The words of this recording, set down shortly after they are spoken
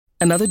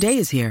Another day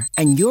is here,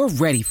 and you're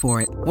ready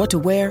for it. What to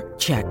wear?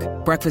 Check.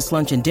 Breakfast,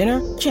 lunch, and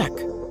dinner? Check.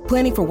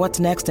 Planning for what's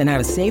next and how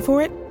to save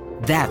for it?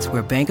 That's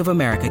where Bank of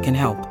America can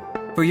help.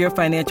 For your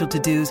financial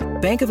to-dos,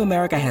 Bank of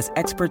America has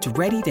experts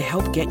ready to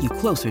help get you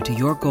closer to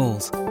your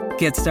goals.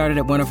 Get started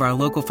at one of our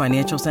local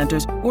financial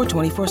centers or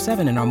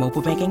 24/7 in our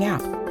mobile banking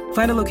app.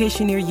 Find a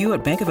location near you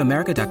at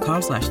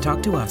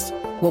bankofamerica.com/talktous.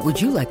 What would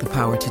you like the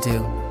power to do?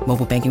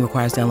 Mobile banking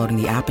requires downloading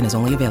the app and is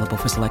only available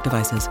for select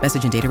devices.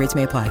 Message and data rates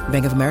may apply.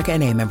 Bank of America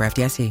N.A., member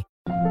FDIC.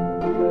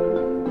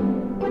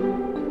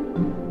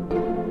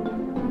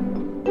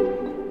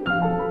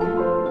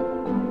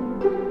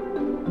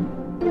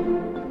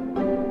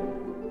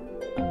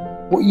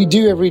 What you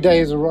do every day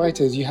as a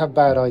writer is you have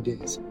bad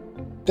ideas.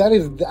 That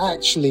is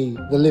actually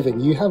the living.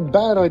 You have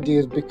bad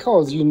ideas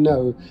because you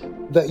know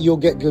that you'll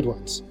get good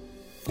ones.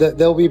 That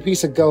there'll be a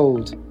piece of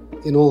gold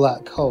in all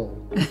that coal.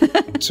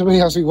 Somebody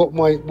asked me what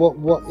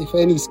if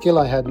any skill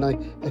I had, and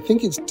I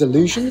think it's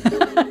delusion.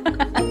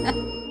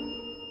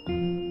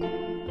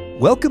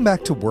 Welcome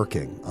back to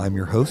Working. I'm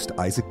your host,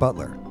 Isaac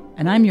Butler.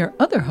 And I'm your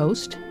other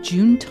host,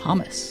 June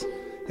Thomas.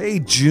 Hey,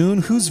 June,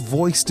 whose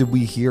voice did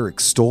we hear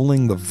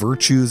extolling the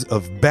virtues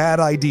of bad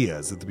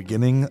ideas at the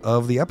beginning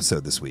of the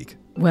episode this week?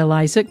 Well,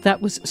 Isaac,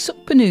 that was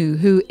Sukh Pannu,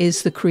 who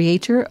is the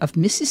creator of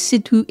Mrs.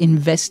 Sidhu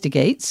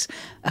Investigates,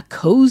 a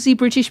cozy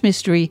British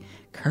mystery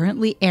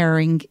currently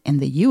airing in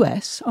the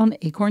US on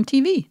Acorn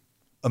TV.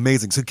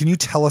 Amazing. So can you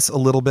tell us a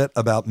little bit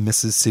about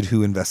Mrs.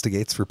 Sidhu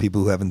Investigates for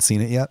people who haven't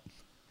seen it yet?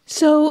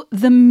 So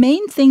the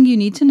main thing you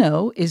need to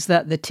know is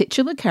that the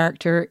titular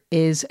character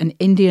is an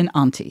Indian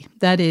auntie.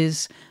 That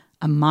is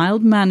a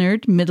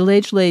mild-mannered,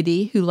 middle-aged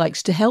lady who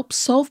likes to help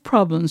solve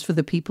problems for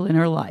the people in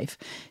her life.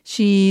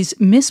 She's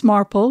Miss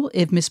Marple,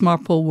 if Miss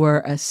Marple were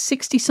a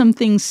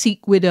 60-something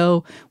Sikh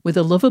widow with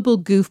a lovable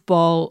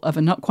goofball of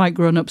a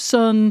not-quite-grown-up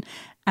son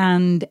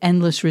and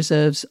endless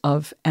reserves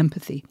of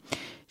empathy.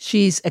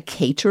 She's a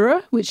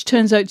caterer, which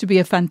turns out to be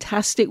a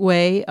fantastic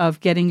way of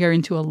getting her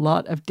into a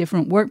lot of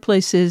different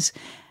workplaces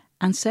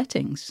and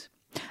settings.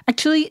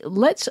 Actually,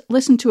 let's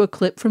listen to a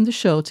clip from the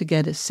show to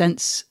get a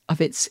sense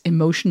of its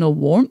emotional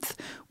warmth.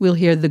 We'll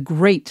hear the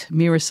great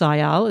Meera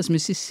Syal as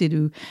Mrs.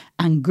 Sidhu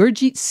and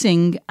Gurjeet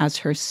Singh as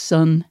her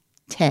son,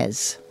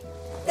 Tez.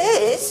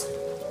 Tez,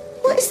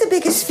 what is the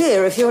biggest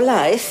fear of your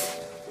life?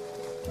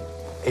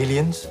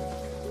 Aliens.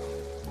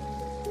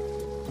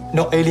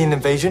 Not alien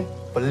invasion,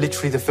 but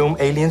literally the film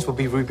Aliens will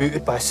be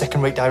rebooted by a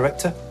second-rate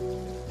director.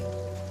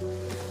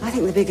 I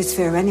think the biggest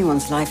fear of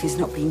anyone's life is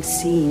not being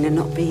seen and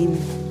not being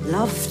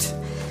loved.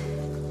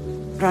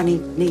 Granny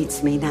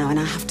needs me now and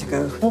I have to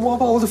go. Well, what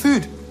about all the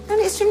food? And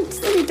it's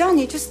nearly done.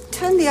 You just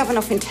turn the oven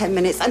off in 10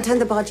 minutes and turn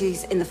the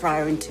bhajis in the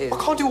fryer in 2. I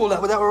can't do all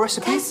that without a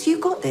recipe. Yes, you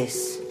got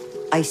this.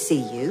 I see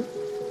you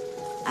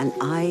and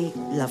I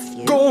love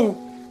you. Go!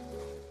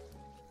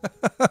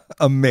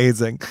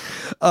 Amazing.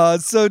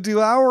 So do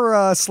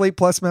our Slate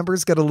Plus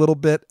members get a little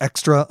bit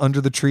extra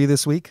under the tree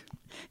this week?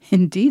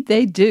 Indeed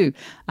they do.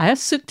 I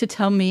asked Sukh to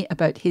tell me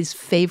about his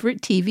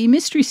favourite TV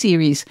mystery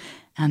series,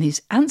 and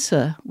his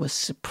answer was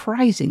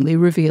surprisingly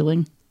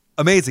revealing.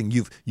 Amazing.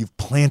 You've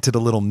planted a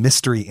little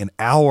mystery in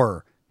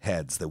our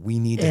heads that we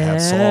need to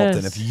have solved.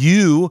 And if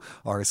you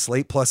are a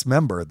Slate Plus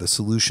member, the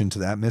solution to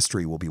that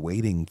mystery will be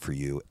waiting for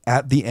you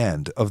at the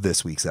end of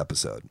this week's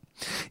episode.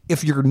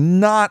 If you're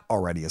not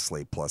already a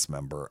Slate Plus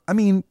member, I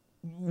mean,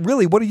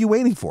 really, what are you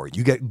waiting for?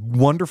 You get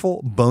wonderful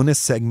bonus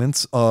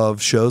segments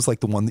of shows like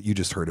the one that you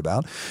just heard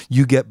about.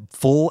 You get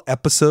full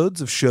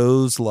episodes of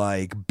shows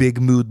like Big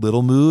Mood,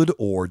 Little Mood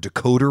or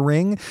Decoder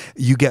Ring.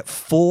 You get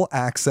full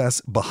access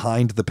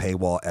behind the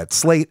paywall at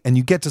Slate, and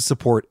you get to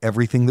support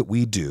everything that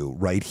we do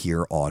right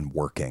here on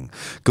Working.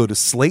 Go to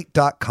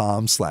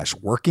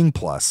slate.com/working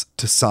plus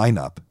to sign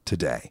up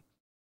today.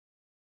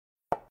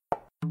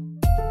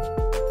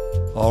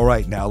 All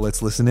right, now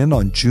let's listen in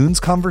on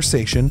June's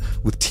conversation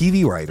with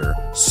TV writer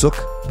Sukh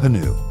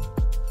Pannu.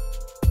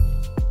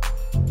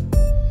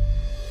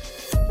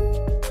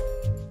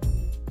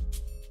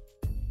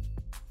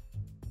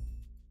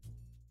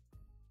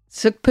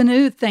 Sukh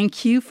Pannu,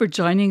 thank you for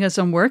joining us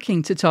on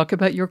Working to talk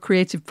about your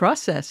creative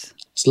process.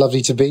 It's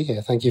lovely to be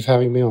here. Thank you for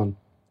having me on.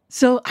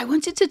 So I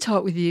wanted to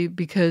talk with you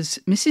because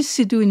Mrs.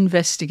 Sidhu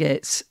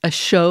Investigates, a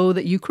show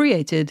that you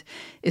created,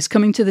 is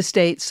coming to the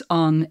States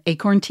on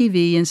Acorn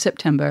TV in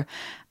September.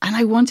 And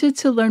I wanted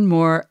to learn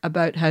more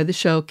about how the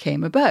show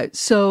came about.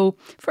 So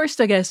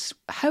first, I guess,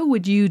 how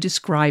would you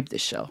describe the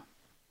show?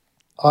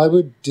 I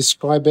would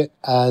describe it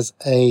as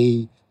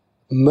a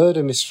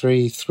murder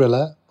mystery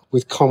thriller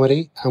with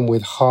comedy and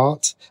with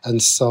heart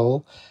and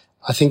soul.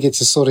 I think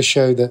it's a sort of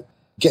show that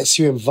gets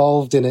you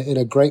involved in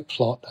a great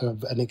plot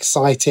of an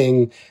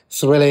exciting,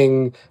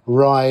 thrilling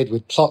ride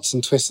with plots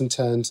and twists and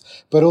turns,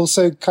 but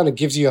also kind of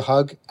gives you a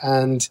hug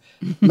and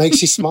makes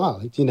you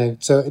smile, you know.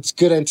 So it's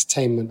good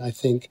entertainment, I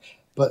think.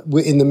 But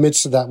in the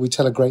midst of that, we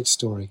tell a great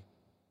story.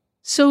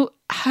 So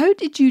how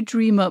did you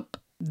dream up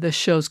the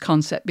show's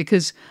concept?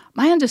 Because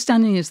my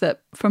understanding is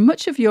that for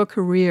much of your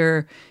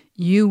career,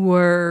 you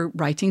were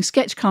writing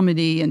sketch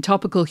comedy and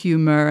topical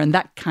humor and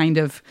that kind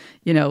of,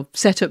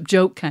 set up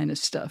joke kind of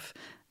stuff.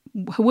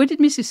 Where did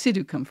Mrs.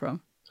 Sidhu come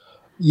from?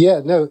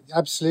 Yeah, no,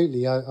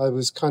 absolutely. I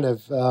was kind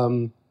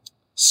of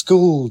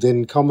schooled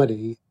in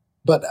comedy,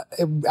 but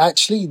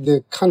actually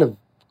the kind of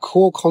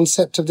core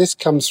concept of this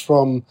comes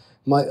from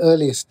my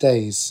earliest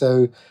days.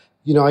 So,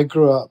 I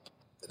grew up,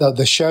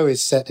 the show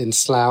is set in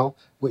Slough,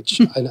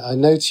 which I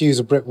know to use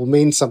a Brit will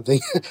mean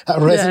something that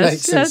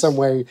resonates in some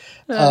way.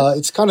 Yes.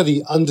 It's kind of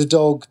the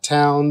underdog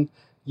town,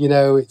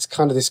 it's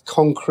kind of this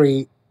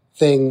concrete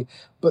thing.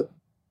 But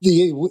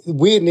the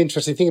weird and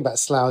interesting thing about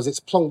Slough is it's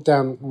plonked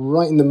down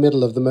right in the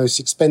middle of the most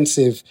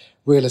expensive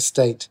real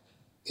estate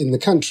in the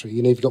country.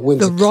 You've got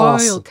Windsor Castle. The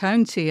Royal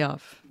County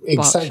of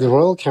Exactly, the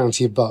Royal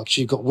County of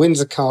Berkshire. You've got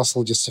Windsor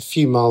Castle just a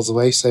few miles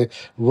away, so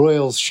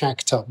royals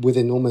shacked up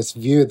within almost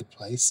view of the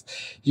place.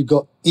 You've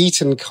got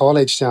Eton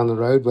College down the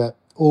road where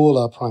all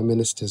our prime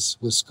ministers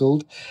were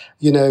schooled,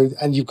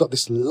 and you've got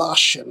this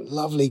lush and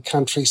lovely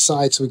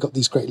countryside. So we've got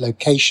these great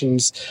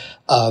locations,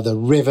 the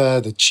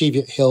river, the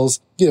Cheviot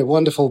Hills,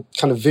 wonderful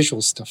kind of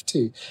visual stuff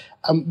too.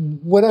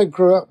 When I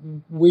grew up,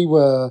 we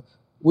were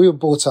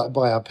brought up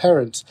by our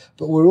parents,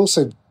 but we were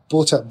also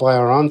brought up by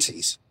our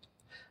aunties.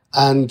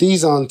 And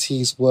these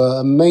aunties were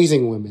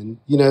amazing women,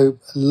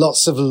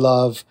 lots of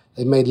love.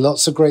 They made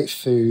lots of great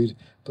food,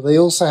 but they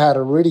also had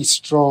a really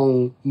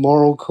strong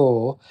moral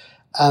core.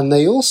 And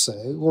they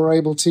also were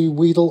able to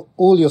wheedle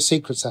all your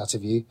secrets out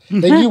of you.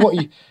 They knew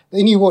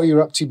what you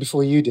were up to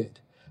before you did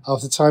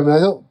half the time. And I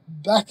thought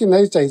back in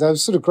those days, I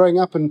was sort of growing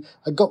up and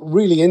I got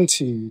really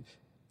into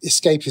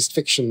escapist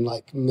fiction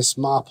like Miss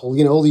Marple,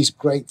 all these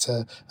great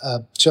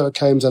Sherlock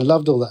Holmes. I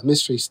loved all that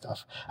mystery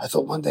stuff. I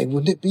thought one day,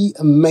 wouldn't it be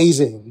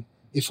amazing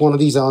if one of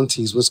these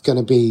aunties was going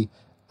to be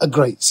a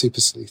great super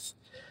sleuth?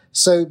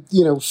 So,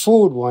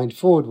 forward wind,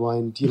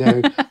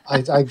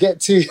 I get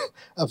to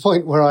a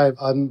point where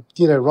I'm,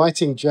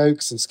 writing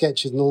jokes and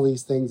sketches and all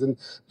these things, and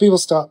people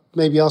start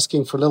maybe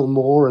asking for a little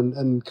more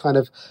and kind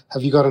of,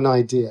 have you got an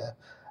idea?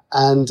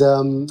 And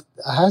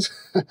I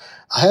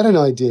had an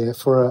idea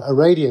for a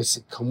radio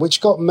sitcom,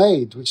 which got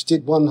made, which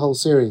did one whole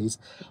series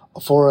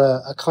for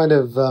a kind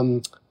of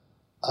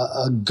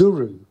a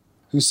guru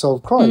who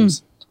solved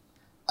crimes.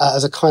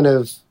 As a kind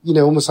of,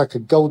 almost like a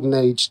golden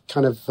age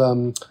kind of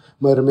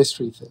murder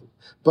mystery thing.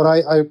 But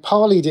I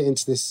parlayed it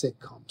into this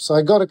sitcom. So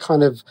I got a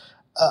kind of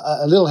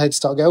a little head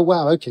start. Go,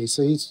 wow, okay,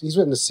 so he's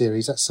written a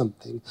series. That's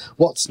something.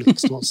 What's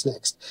next? What's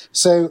next?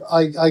 So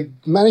I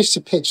managed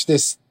to pitch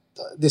this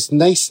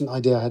nascent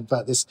idea I had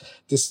about this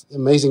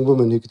amazing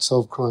woman who could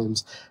solve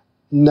crimes.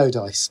 No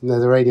dice. No,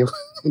 the radio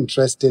wasn't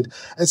interested.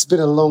 It's been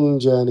a long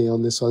journey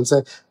on this one.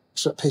 So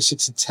pitched it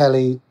to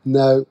telly.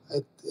 No,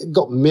 it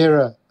got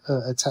Mirror.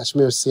 Attached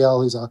Mira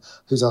Sial,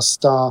 who's our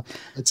star,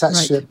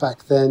 attached to it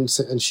back then,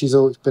 and she's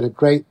always been a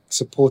great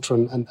supporter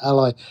and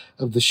ally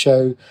of the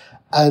show.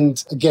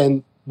 And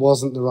again,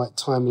 wasn't the right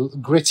time.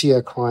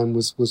 Grittier crime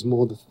was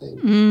more the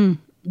thing.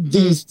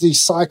 These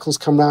cycles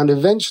come round.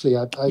 Eventually,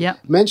 I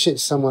mention it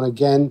to someone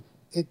again.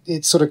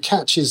 It sort of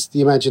catches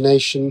the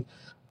imagination,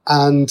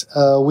 and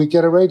we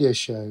get a radio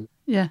show.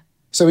 Yeah.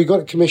 So we got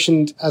it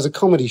commissioned as a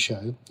comedy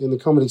show in the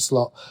comedy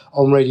slot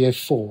on Radio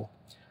 4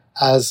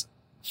 as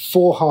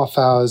 4 half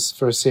hours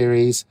for a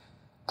series.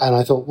 And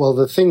I thought, well,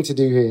 the thing to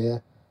do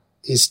here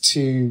is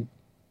to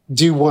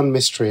do one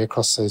mystery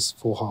across those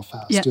 4 half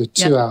hours, do a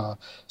 2-hour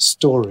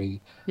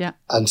story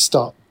and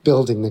start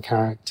building the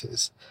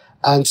characters.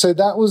 And so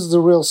that was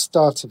the real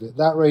start of it.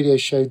 That radio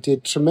show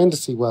did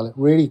tremendously well. It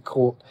really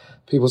caught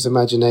people's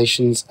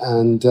imaginations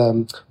and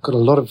got a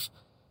lot of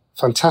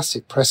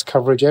fantastic press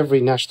coverage.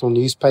 Every national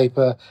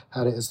newspaper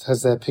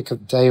has their pick of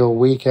the day or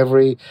week and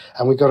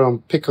we got on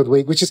pick of the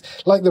week, which is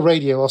like the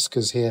radio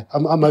Oscars here.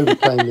 I'm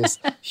overplaying this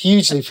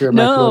hugely for your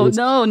American audience.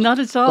 No, not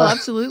at all.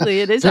 Absolutely.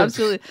 It is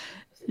absolutely.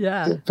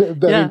 Yeah.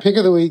 But I mean, pick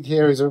of the week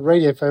here is a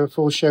Radio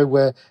 4 show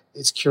where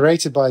it's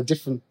curated by a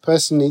different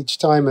person each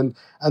time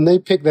and they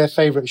pick their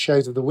favorite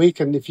shows of the week.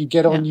 And if you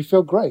get on, you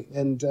feel great.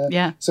 And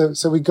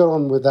so we got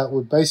on with that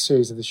with both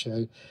series of the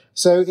show.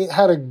 So it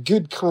had a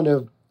good kind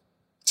of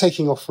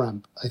taking off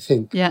ramp, I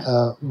think,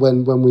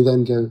 when we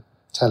then go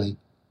telly.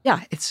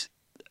 Yeah, it's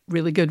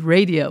really good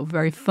radio,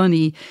 very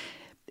funny.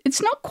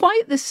 It's not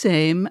quite the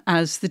same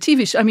as the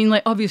TV show. I mean,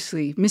 like,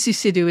 obviously, Missy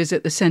Sidhu is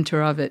at the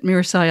center of it.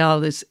 Mira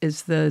Sayal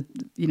is the,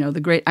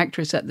 the great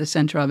actress at the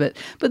center of it.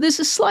 But there's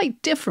a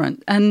slight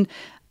difference. And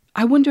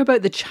I wonder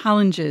about the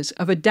challenges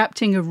of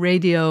adapting a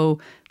radio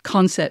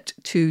concept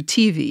to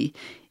TV,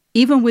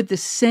 even with the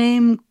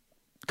same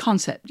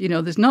concept.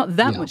 There's not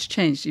that much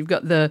change. You've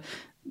got the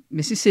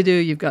Missy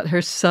Sidhu, you've got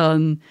her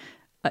son.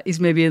 He's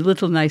maybe a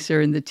little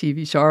nicer in the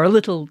TV show, or a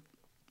little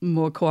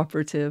more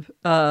cooperative.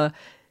 Her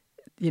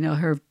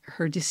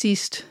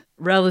deceased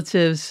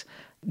relatives,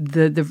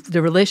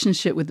 the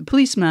relationship with the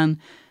policeman.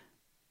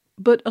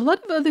 But a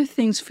lot of other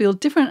things feel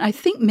different, I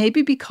think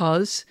maybe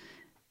because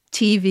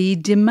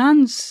TV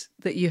demands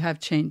that you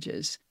have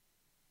changes.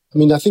 I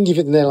mean, I think you've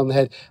hit the nail on the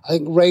head. I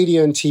think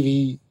radio and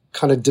TV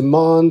kind of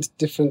demand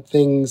different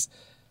things.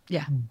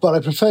 Yeah. But I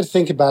prefer to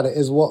think about it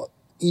as what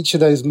each of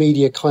those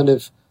media kind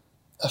of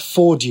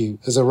afford you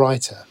as a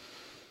writer.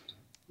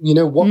 You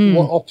know, what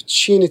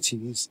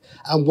opportunities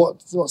and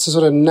what's the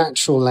sort of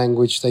natural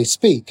language they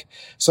speak.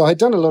 So I'd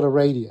done a lot of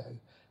radio,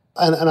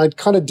 and I'd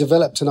kind of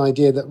developed an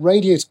idea that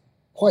radio is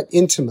quite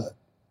intimate.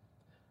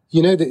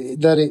 You know,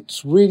 that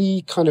it's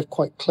really kind of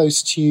quite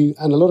close to you,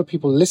 and a lot of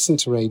people listen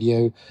to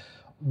radio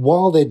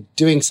while they're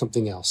doing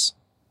something else.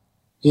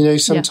 You know,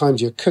 sometimes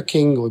you're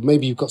cooking, or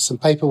maybe you've got some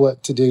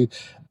paperwork to do,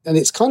 and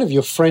it's kind of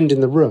your friend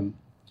in the room.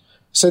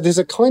 So there's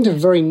a kind of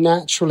very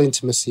natural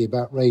intimacy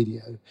about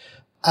radio,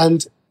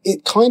 and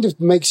it kind of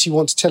makes you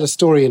want to tell a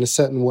story in a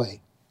certain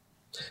way.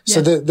 Yes.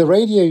 So the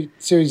radio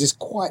series is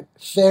quite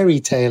fairy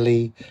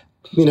tale-y.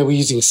 You know, we're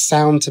using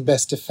sound to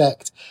best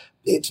effect.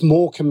 It's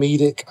more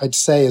comedic, I'd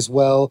say, as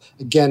well.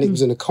 Again, it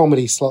was in a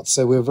comedy slot,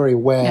 so we're very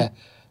aware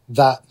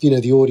that, you know,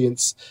 the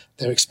audience,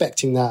 they're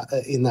expecting that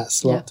in that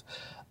slot.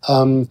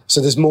 Yeah. So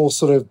there's more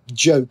sort of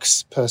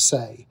jokes per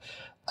se.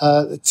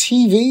 The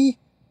TV,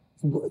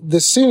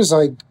 as soon as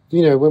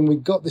when we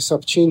got this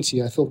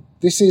opportunity, I thought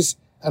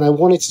and I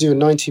wanted to do a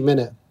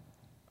 90-minute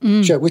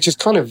show, which is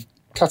kind of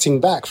cutting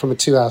back from a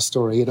 2-hour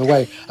story in a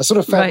way. I sort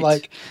of felt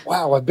like,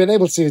 wow, I've been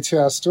able to do a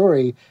 2-hour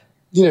story.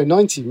 You know,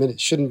 90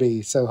 minutes shouldn't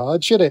be so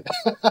hard, should it?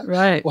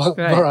 Right.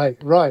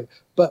 Right.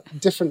 But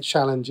different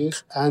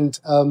challenges. And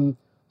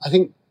I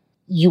think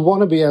you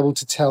want to be able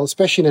to tell,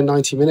 especially in a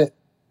 90-minute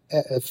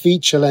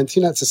feature length,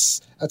 you know,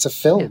 that's a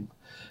film.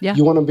 Yeah.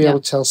 You want to be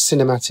able to tell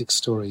cinematic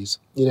stories,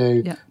 you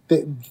know,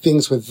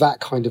 things with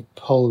that kind of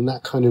pull and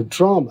that kind of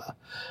drama.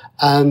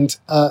 And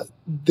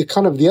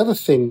the other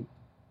thing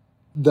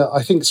that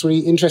I think is really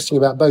interesting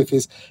about both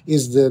is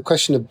the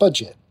question of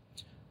budget.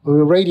 I mean,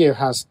 radio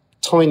has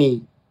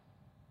tiny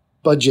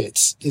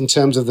budgets in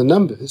terms of the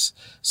numbers.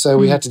 So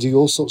we had to do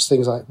all sorts of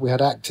things, like we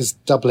had actors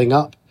doubling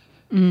up.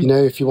 You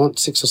know, if you want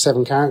 6 or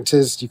 7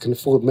 characters, you can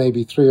afford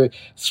maybe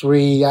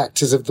three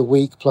actors of the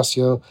week plus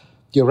your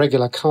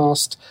regular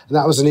cast. And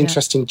that was an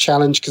interesting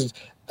challenge, because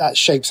that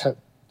shapes how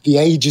the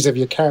ages of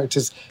your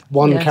characters.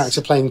 One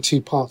character playing 2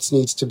 parts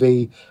needs to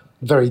be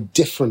very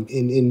different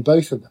in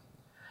both of them.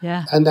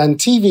 Yeah. And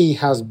TV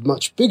has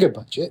much bigger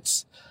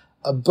budgets.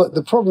 But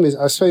the problem is,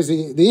 I suppose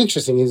the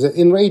interesting is that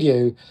in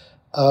radio,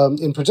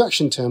 in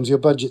production terms, your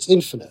budget's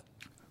infinite.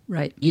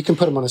 Right. You can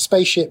put them on a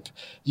spaceship.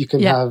 You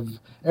can have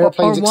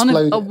airplanes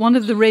explode. One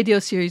of the radio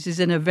series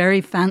is in a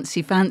very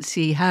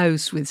fancy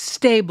house with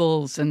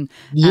stables and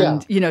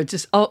you know,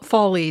 just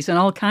follies and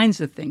all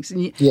kinds of things.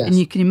 And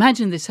you can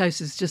imagine this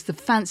house is just the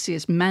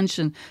fanciest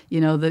mansion,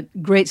 you know, the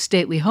great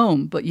stately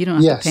home, but you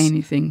don't have to pay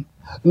anything.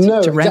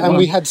 To rent and one.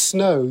 We had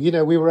snow. You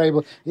know, we were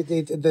able.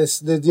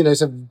 There's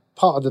it's a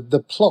part of the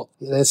plot.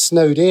 They're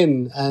snowed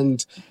in,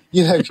 and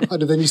you know,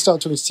 kind of. Then you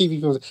start talking to TV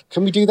people.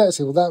 Can we do that? I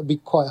say, well, that would be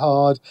quite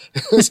hard.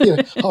 You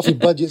know, half your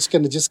budget's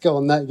going to just go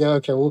on that. You go,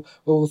 okay,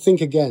 we'll think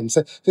again.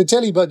 So the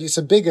telly budgets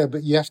are bigger,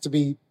 but you have to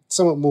be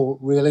somewhat more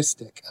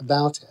realistic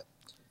about it.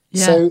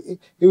 Yeah. So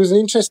it was an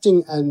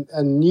interesting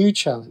and new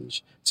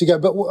challenge to go.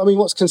 But I mean,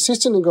 what's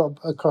consistent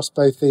across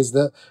both is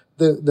that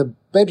the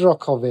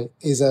bedrock of it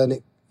is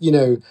an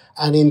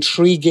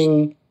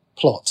intriguing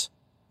plot.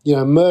 You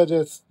know, a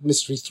murder,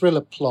 mystery,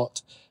 thriller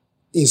plot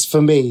is,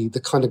 for me, the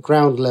kind of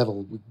ground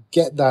level. We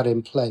get that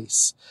in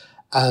place,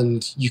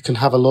 and you can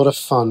have a lot of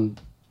fun,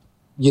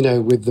 you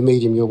know, with the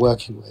medium you're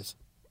working with.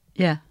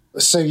 Yeah.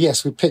 So,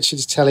 yes, we pitched it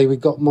to telly. We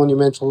got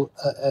Monumental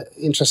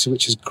interested,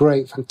 which is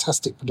great,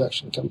 fantastic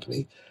production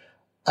company.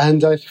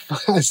 And I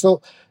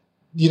thought,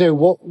 you know,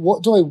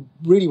 what do I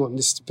really want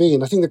this to be?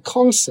 And I think the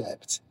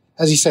concept,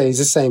 as you say, is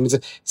the same.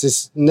 It's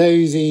this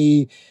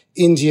nosy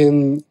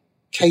Indian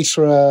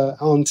caterer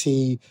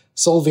auntie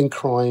solving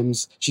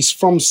crimes. She's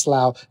from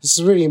Slough. This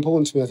is really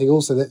important to me, I think,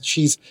 also, that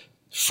she's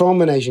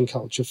from an Asian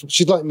culture.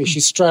 She's like me.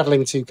 She's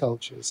straddling 2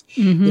 cultures.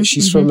 But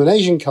she's from an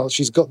Asian culture.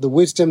 She's got the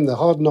wisdom, the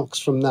hard knocks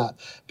from that.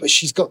 But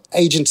she's got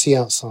agency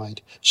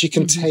outside. She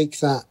can take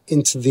that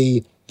into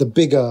the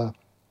bigger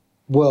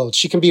world.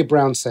 She can be a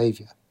brown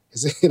savior.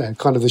 Is, you know,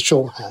 kind of the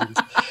shorthand.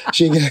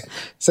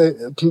 So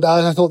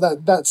I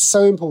thought that's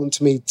so important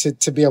to me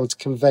to be able to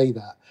convey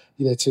that,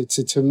 you know,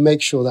 to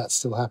make sure that's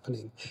still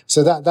happening.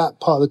 So that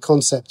part of the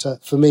concept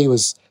for me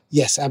was,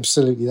 yes,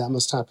 absolutely, that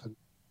must happen.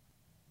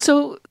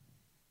 So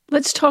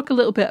let's talk a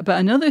little bit about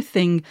another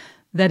thing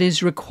that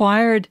is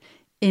required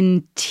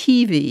in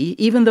TV,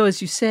 even though,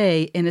 as you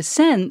say, in a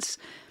sense,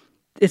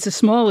 it's a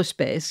smaller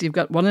space. You've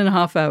got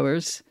 1.5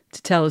 hours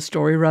to tell a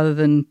story rather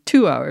than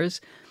 2 hours.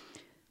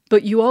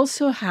 But you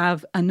also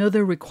have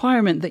another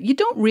requirement that you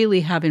don't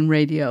really have in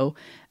radio,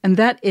 and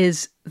that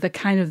is the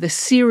kind of the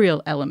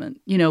serial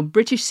element. You know,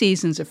 British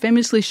seasons are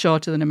famously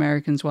shorter than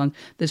Americans one.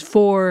 There's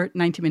 4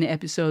 90-minute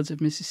episodes of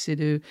Mrs.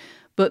 Sidhu,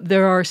 but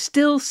there are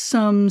still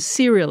some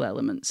serial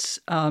elements.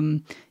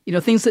 You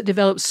know, things that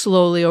develop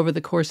slowly over the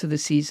course of the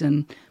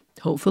season,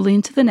 hopefully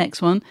into the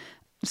next one.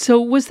 So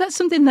was that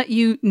something that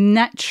you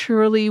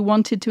naturally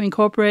wanted to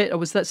incorporate, or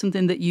was that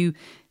something that you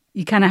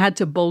kind of had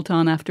to bolt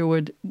on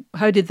afterward?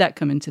 How did that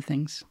come into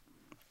things?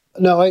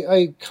 No,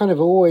 I kind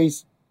of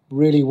always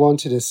really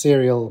wanted a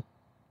serial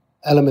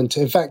element.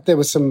 In fact, there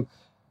were some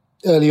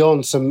early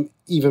on some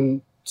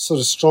even sort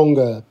of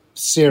stronger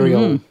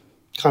serial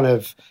kind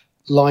of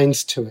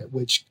lines to it,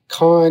 which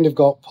kind of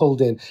got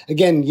pulled in.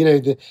 Again,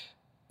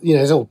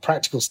 there's all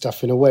practical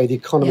stuff in a way, the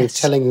economy of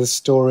telling the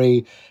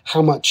story,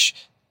 how much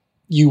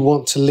you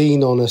want to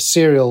lean on a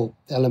serial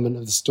element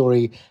of the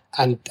story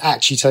and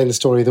actually telling the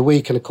story of the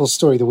week. And of course,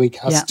 story of the week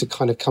has to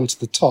kind of come to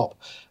the top.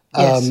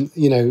 And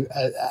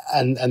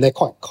they're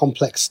quite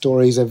complex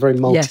stories. They're very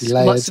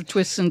multi-layered. Lots of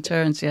twists and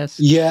turns,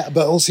 Yeah,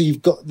 but also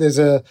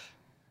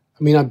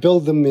I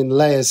build them in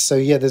layers.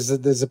 So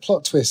there's a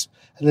plot twist.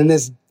 And then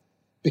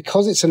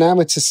because it's an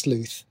amateur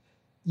sleuth,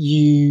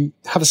 you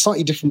have a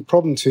slightly different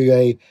problem to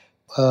a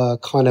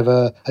kind of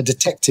a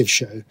detective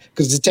show,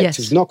 because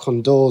detectives knock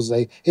on doors,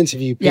 they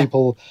interview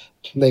people,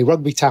 they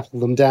rugby tackle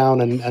them down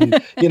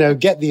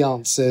and get the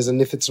answers.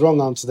 And if it's the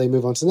wrong answer, they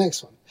move on to the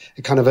next one.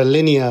 A kind of a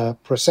linear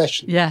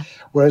procession. Yeah.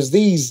 Whereas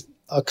these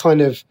are kind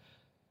of,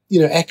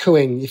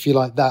 echoing, if you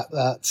like,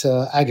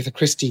 that Agatha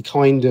Christie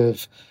kind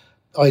of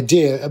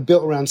idea,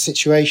 built around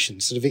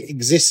situations, sort of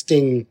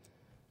existing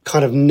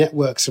kind of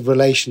networks of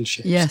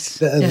relationships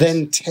that are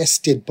then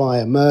tested by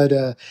a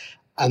murder,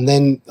 and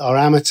then our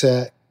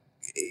amateur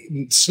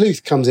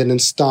sleuth comes in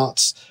and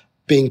starts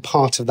being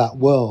part of that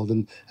world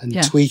and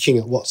tweaking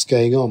at what's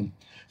going on.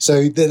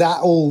 So that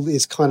all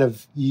is kind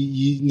of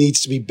you needs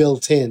to be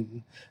built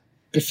in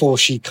before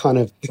she kind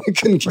of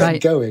can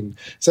get going.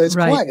 So it's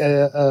quite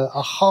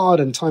a hard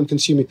and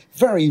time-consuming,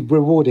 very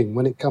rewarding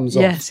when it comes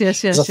off. Yes. I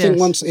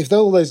think if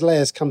all those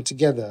layers come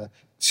together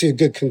to a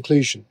good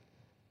conclusion,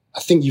 I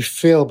think you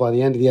feel by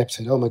the end of the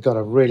episode, oh my God,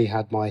 I've really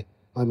had my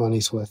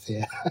money's worth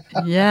here.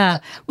 Yeah.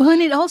 Well,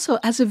 and it also,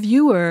 as a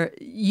viewer,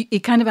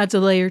 it kind of adds a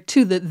layer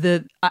too.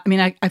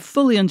 I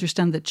fully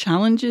understand the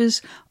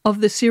challenges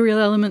of the serial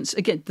elements.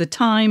 Again, the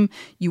time,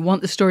 you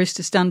want the stories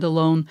to stand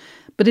alone.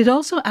 But it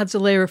also adds a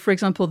layer. For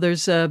example,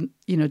 there's,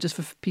 just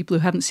for people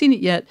who haven't seen it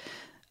yet,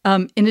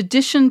 in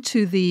addition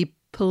to the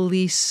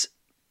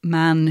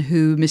policeman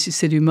who Mrs.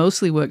 Sidhu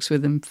mostly works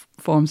with and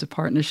forms a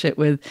partnership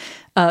with,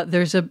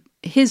 there's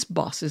his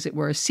boss, as it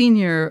were, a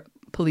senior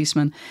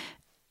policeman.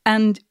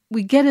 And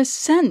we get a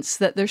sense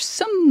that there's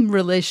some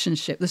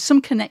relationship, there's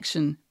some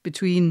connection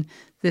between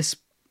this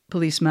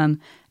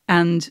policeman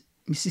and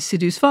Mrs.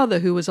 Sidhu's father,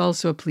 who was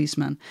also a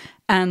policeman.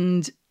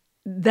 And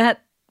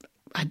that,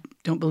 I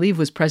don't believe,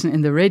 was present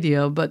in the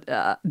radio, but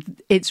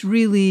it's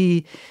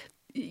really,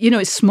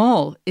 it's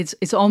small.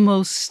 It's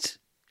almost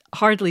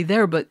hardly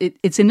there, but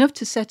it's enough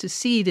to set a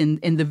seed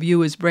in the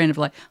viewer's brain of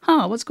like,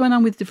 what's going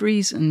on with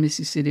DeVries and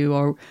Mrs. Sidhu,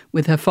 or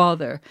with her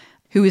father,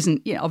 who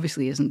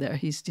obviously isn't there.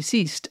 He's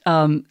deceased.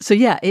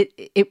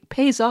 It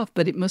pays off,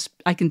 but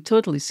I can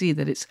totally see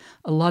that it's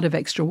a lot of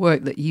extra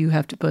work that you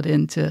have to put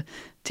in to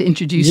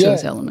introduce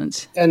those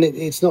elements. And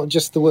it's not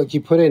just the work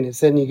you put in. It's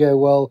then you go,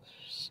 well,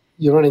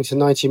 you're running to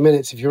 90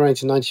 minutes. If you're running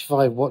to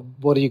 95,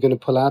 what are you going to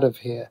pull out of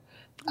here?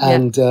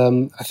 And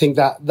I think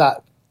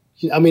that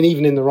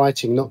even in the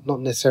writing, not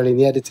necessarily in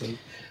the editing,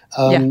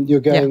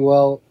 you're going,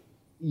 well,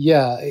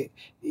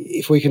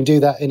 if we can do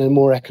that in a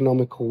more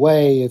economical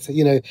way, it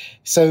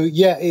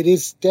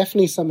is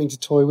definitely something to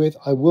toy with.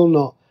 I will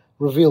not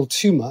reveal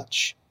too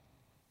much,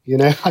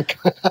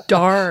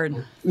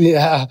 Darn.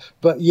 Yeah,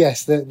 but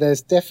yes,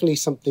 there's definitely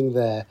something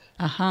there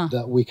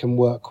that we can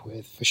work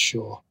with for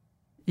sure.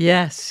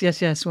 Yes.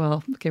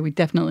 Well, okay, we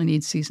definitely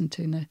need season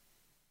 2 now.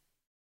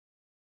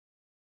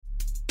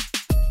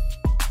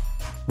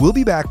 We'll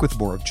be back with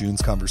more of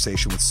June's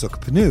conversation with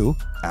Sukh Pannu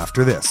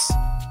after this.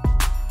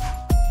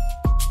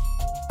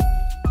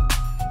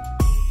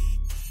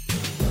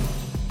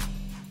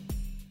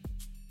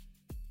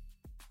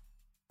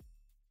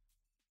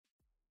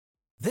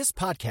 This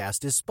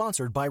podcast is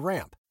sponsored by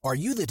Ramp. Are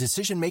you the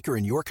decision maker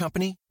in your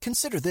company?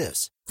 Consider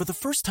this. For the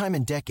first time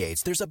in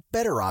decades, there's a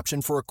better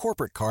option for a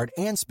corporate card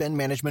and spend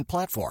management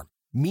platform.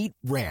 Meet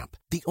Ramp,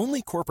 the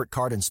only corporate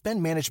card and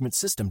spend management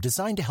system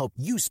designed to help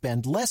you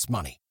spend less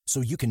money so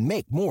you can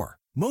make more.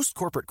 Most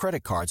corporate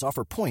credit cards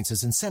offer points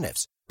as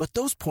incentives, but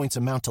those points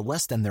amount to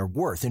less than their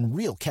worth in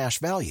real cash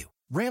value.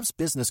 Ramp's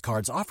business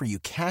cards offer you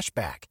cash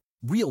back,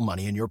 real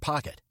money in your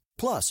pocket.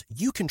 Plus,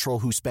 you control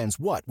who spends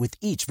what with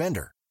each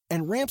vendor.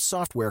 And Ramp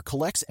software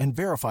collects and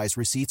verifies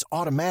receipts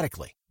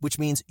automatically, which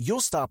means you'll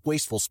stop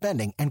wasteful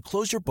spending and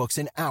close your books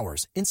in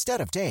hours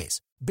instead of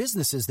days.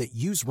 Businesses that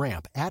use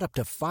Ramp add up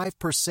to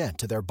 5%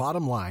 to their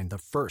bottom line the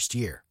first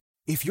year.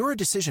 If you're a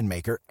decision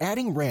maker,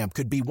 adding Ramp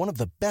could be one of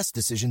the best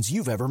decisions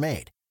you've ever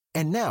made.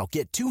 And now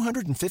get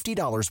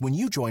 $250 when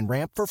you join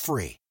Ramp for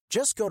free.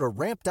 Just go to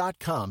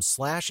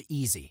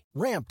ramp.com/easy.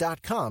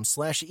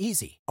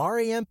 Ramp.com/easy.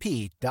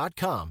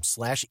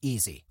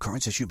 RAMP.com/easy.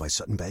 Cards issued by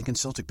Sutton Bank and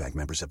Celtic Bank,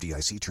 members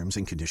FDIC. Terms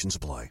and conditions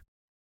apply.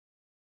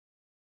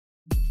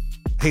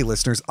 Hey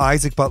listeners,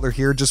 Isaac Butler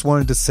here. Just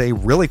wanted to say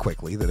really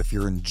quickly that if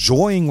you're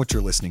enjoying what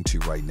you're listening to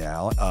right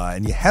now,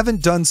 and you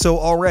haven't done so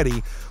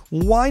already,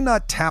 why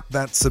not tap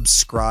that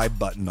subscribe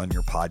button on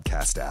your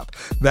podcast app?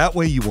 That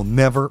way you will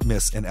never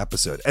miss an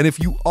episode. And if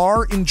you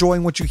are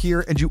enjoying what you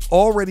hear and you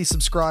already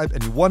subscribe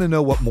and you want to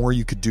know what more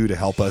you could do to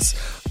help us,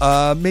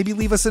 maybe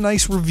leave us a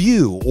nice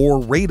review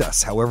or rate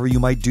us, however you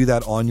might do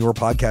that on your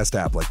podcast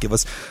app. Like give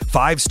us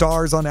 5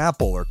 stars on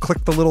Apple or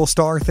click the little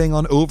star thing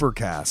on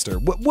Overcast or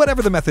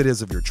whatever the method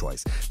is of your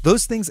choice.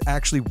 Those things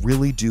actually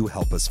really do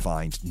help us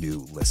find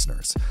new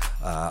listeners.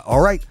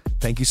 All right.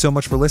 Thank you so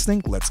much for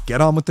listening. Let's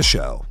get on with the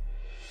show.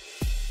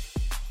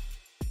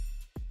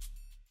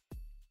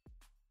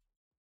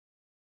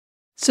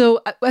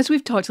 So, as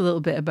we've talked a little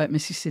bit about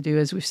Missy Sidhu,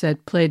 as we've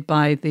said, played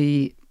by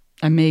the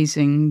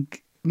amazing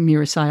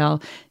Meera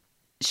Syal,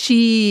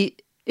 she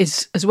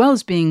is, as well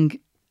as being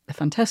a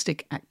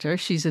fantastic actor,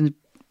 she's an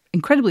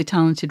incredibly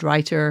talented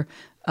writer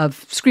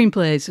of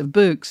screenplays, of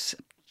books.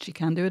 She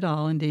can do it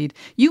all, indeed.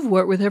 You've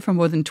worked with her for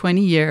more than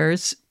 20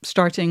 years,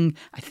 starting,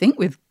 I think,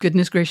 with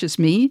Goodness Gracious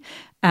Me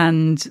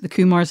and The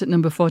Kumars at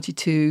Number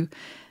 42.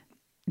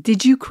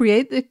 Did you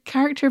create the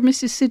character of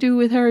Mrs. Sidhu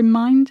with her in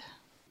mind?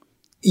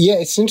 Yeah,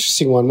 it's an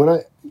interesting one.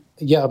 I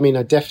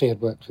definitely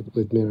had worked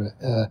with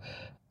Meera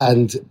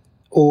and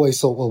always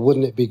thought, well,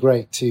 wouldn't it be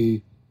great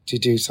to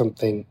do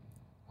something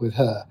with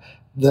her?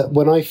 That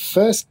when I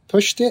first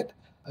pushed it,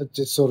 I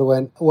just sort of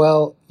went,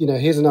 well,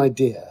 here's an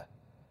idea.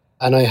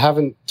 And I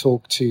haven't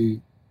talked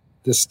to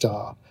the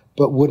star,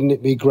 but wouldn't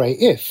it be great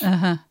if?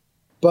 Uh-huh.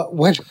 But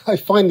when I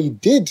finally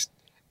did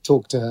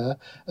talk to her,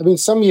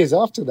 some years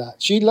after that,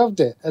 she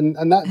loved it. And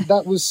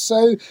that was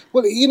so,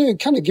 well, it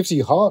kind of gives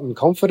you heart and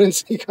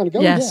confidence. You kind of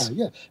go, yes.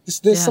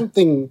 There's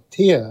something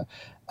here.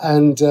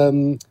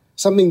 And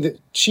something that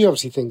she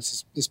obviously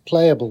thinks is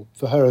playable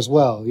for her as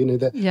well,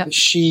 that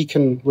she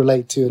can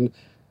relate to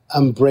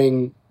and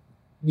bring,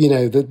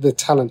 the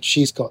talent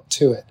she's got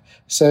to it.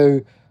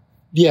 So,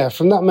 yeah,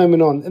 from that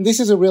moment on, and this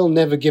is a real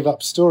never give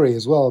up story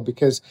as well,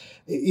 because,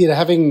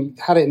 having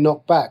had it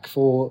knocked back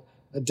for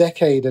a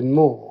decade and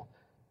more,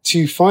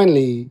 to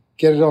finally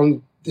get it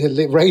on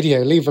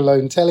radio, leave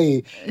alone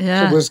telly,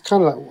 was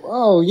kind of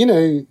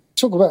like,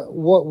 talk about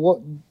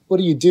what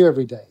do you do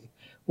every day?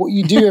 What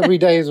you do every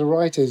day as a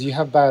writer is you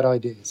have bad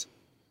ideas.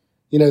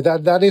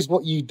 That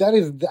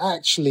is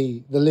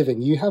actually the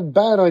living. You have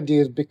bad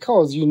ideas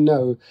because you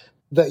know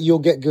that you'll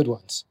get good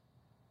ones,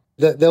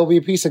 that there'll be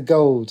a piece of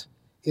gold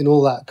in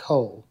all that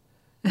coal.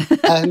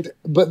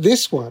 But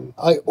this one,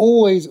 I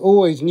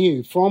always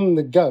knew from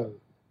the go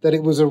that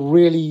it was a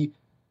really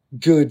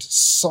good,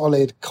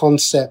 solid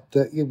concept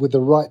that with the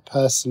right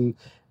person,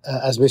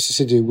 as Mr.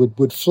 Sidhu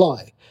would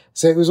fly.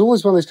 So it was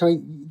always one of those kind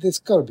of, there's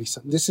got to be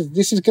something. This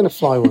is going to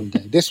fly one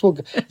day. This will.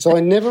 So I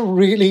never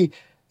really,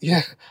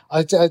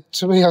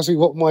 somebody asked me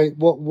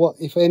what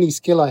if any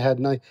skill I had,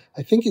 and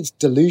I think it's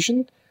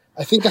delusion.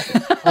 I think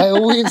I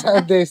always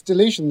had this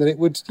delusion that it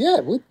would,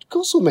 of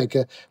course we'll make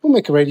a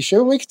radio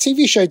show, we'll make a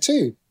TV show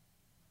too.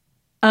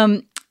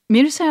 Meera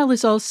Syal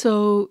is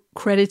also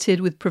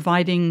credited with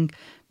providing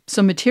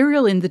some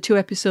material in the 2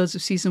 episodes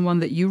of season 1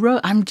 that you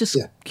wrote. I'm just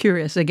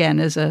curious, again,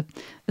 as a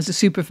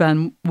super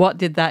fan, what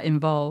did that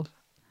involve?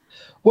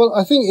 Well,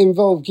 I think it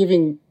involved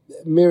giving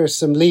Meera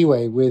some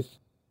leeway with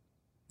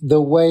the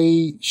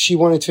way she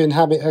wanted to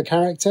inhabit her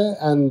character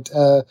and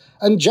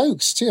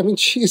jokes too.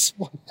 She's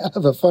one hell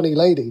of a funny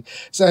lady.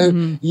 So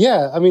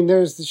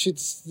there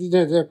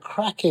are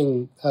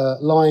cracking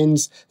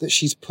lines that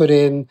she's put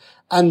in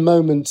and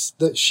moments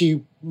that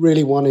she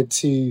really wanted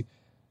to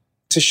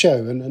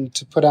show and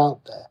to put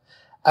out there.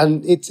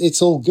 And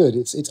it's all good.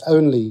 It's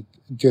only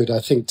good, I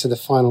think, to the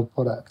final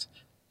product.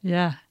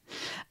 Yeah.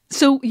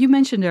 So you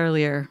mentioned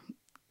earlier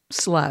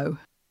Slough,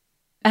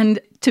 and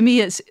to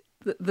me, it's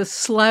the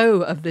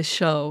Slough of this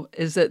show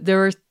is that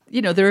there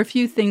are a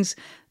few things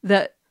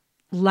that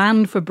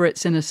land for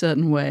Brits in a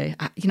certain way.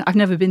 I've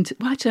never been to.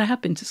 Well, actually, I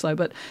have been to Slough,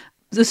 but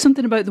there's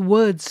something about the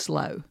word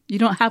Slough. You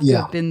don't have to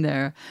have been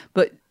there,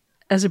 but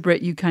as a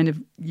Brit, you kind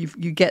of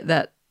you get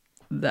that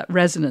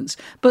resonance.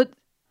 But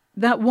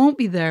that won't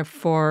be there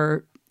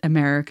for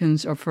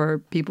Americans or for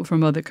people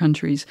from other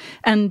countries.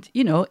 And,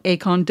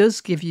 Acon does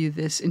give you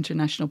this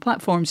international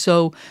platform.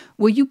 So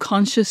were you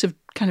conscious of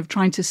kind of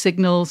trying to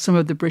signal some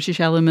of the British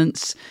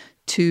elements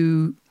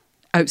to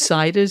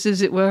outsiders,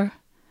 as it were?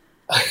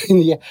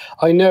 Yeah,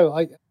 I know.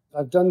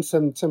 I've done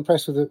some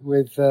press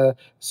with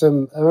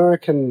some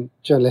American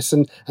journalists.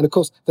 And of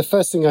course, the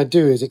first thing I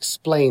do is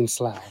explain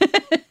Slough.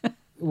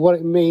 What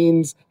it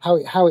means, how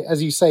it,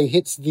 as you say,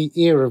 hits the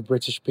ear of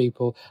British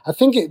people. I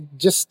think it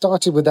just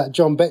started with that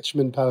John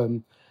Betjeman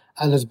poem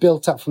and has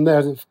built up from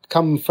there.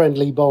 Come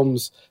friendly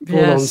bombs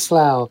fall on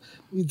Slough.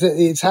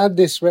 It's had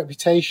this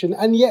reputation,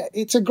 and yet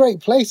it's a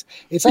great place.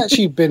 It's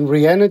actually been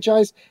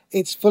re-energized.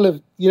 It's full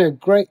of,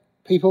 great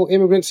people,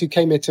 immigrants who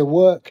came here to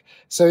work.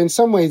 So in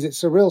some ways,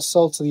 it's a real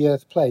salt of the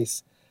earth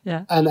place.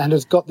 Yeah. And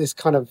has got this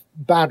kind of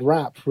bad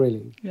rap,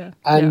 really. Yeah.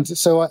 And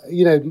so,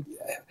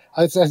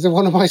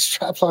 one of my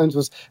strap lines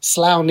was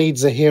 "Slough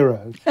needs a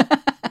hero."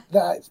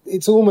 That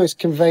it's almost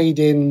conveyed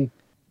in,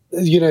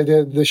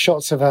 the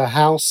shots of her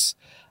house,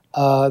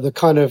 the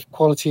kind of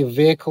quality of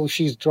vehicle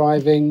she's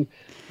driving.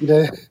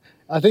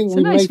 I think it's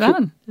we a nice make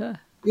van. Yeah.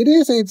 It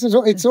is.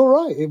 It's all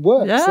right. It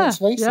works. Yeah, Let's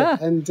face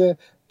it. And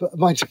but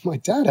my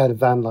dad had a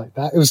van like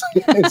that. It was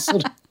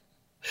sort of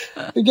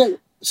again.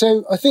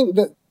 So I think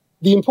that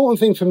the important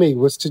thing for me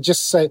was to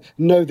just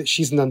know that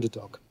she's an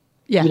underdog.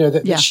 Yeah,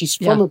 that she's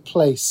from a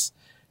place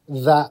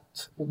that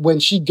when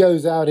she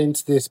goes out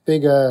into this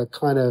bigger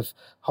kind of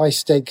high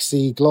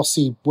stakesy,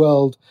 glossy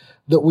world,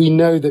 that we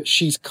know that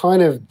she's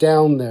kind of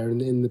down there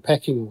in the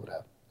pecking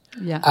order.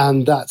 Yeah.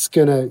 And that's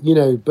gonna,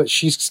 but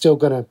she's still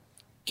gonna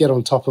get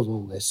on top of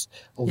all this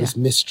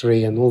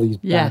mystery and all these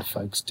bad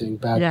folks doing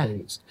bad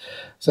things.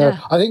 So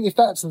I think if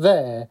that's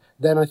there,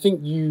 then I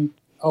think you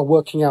are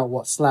working out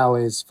what Slough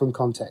is from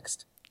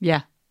context.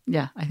 Yeah,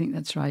 I think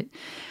that's right.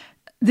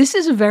 This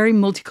is a very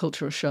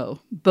multicultural show,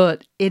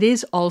 but it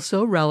is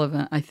also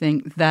relevant, I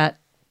think, that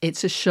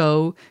it's a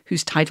show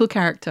whose title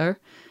character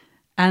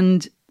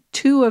and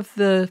 2 of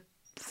the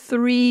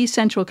 3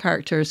 central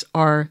characters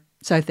are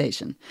South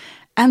Asian.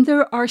 And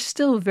there are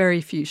still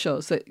very few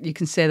shows that you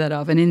can say that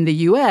of. And in the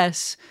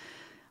US,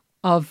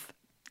 of,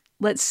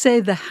 let's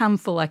say, the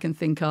handful I can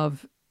think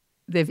of,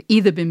 they've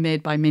either been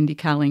made by Mindy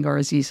Kaling or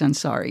Aziz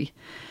Ansari.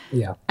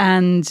 Yeah.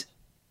 And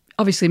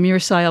obviously, Meera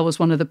Syal was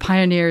one of the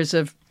pioneers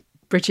of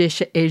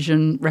British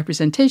Asian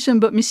representation,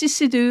 but Mrs.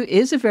 Sidhu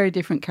is a very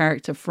different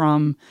character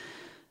from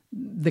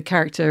the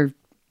character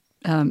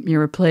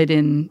Meera played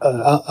in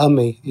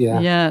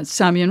Ummi,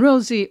 Sammy and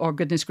Rosie, or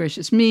Goodness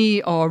Gracious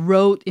Me, or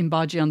wrote in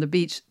Baji on the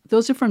Beach.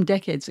 Those are from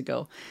decades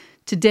ago.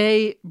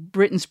 Today,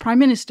 Britain's Prime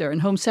Minister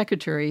and Home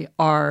Secretary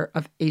are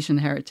of Asian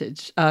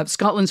heritage.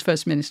 Scotland's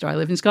First Minister, I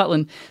live in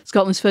Scotland,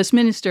 Scotland's First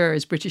Minister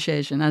is British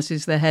Asian, as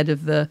is the head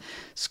of the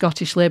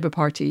Scottish Labour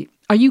Party.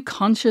 Are you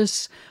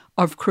conscious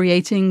of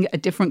creating a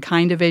different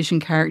kind of Asian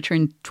character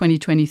in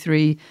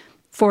 2023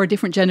 for a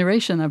different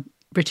generation of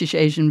British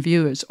Asian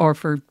viewers, or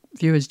for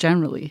viewers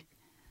generally?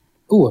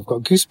 Oh, I've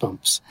got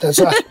goosebumps. That's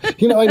I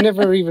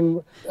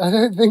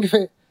don't think of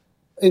it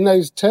in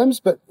those terms,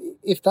 but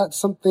if that's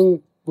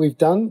something we've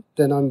done,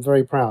 then I'm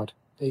very proud.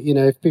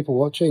 If people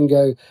watch it and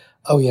go,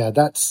 oh yeah,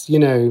 that's,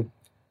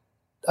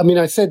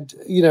 I said,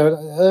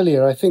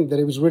 earlier, I think that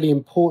it was really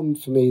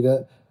important for me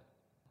that,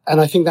 and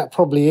I think that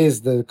probably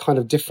is the kind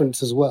of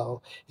difference as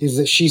well, is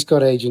that she's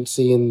got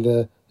agency in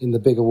the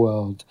bigger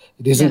world.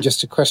 It isn't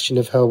just a question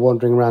of her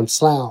wandering around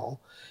Slough.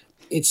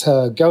 It's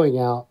her going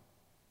out,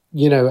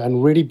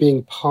 and really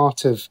being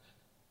part of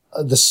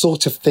the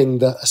sort of thing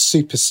that a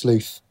super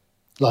sleuth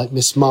like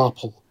Miss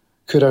Marple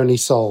could only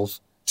solve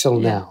till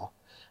now.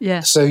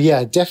 Yeah. So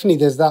definitely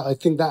there's that. I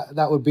think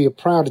that would be a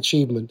proud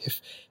achievement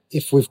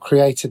if we've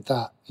created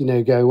that,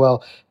 go,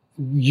 well,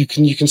 you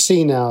can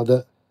see now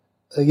that,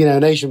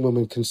 an Asian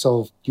woman can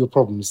solve your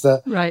problems,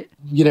 that, right.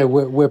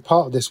 We're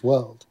part of this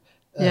world.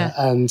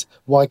 And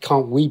why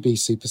can't we be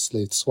super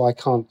sleuths? Why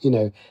can't,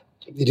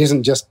 it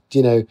isn't just,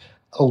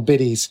 old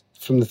biddies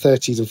from the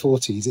 30s and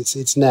 40s.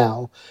 It's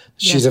now.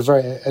 She's a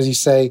very, as you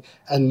say,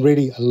 and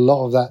really a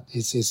lot of that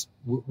is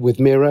with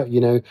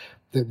Meera,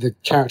 the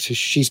character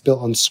she's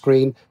built on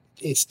screen.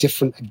 It's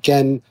different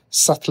again,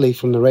 subtly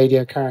from the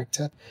radio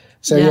character.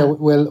 So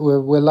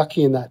we're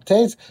lucky in that.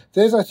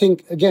 There's I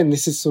think, again,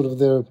 this is sort of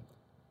the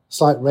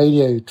slight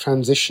radio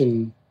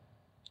transition.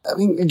 I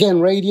mean,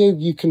 again, radio,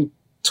 you can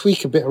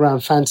tweak a bit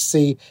around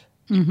fantasy,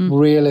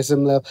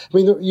 realism level. I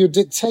mean, you're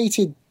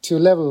dictated to a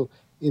level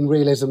in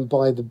realism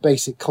by the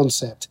basic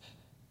concept.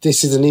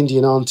 This is an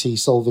Indian auntie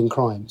solving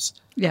crimes.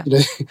 Yeah.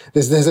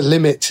 There's a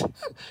limit.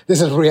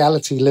 There's a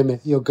reality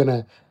limit you're going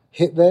to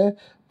hit there.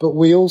 But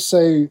we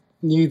also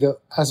knew that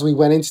as we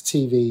went into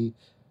TV,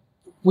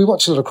 we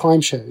watch a lot of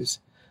crime shows,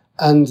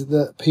 and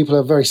that people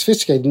are very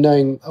sophisticated,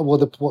 knowing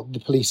what the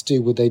police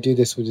do. Would they do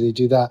this? Would they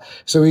do that?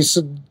 So we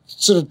sort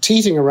of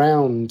teasing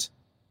around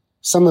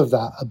some of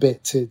that a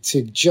bit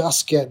to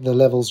just get the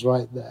levels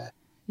right there.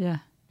 Yeah.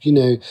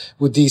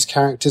 Would these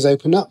characters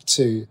open up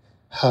to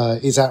her?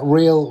 Is that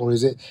real, or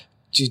is it?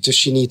 Does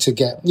she need to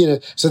get?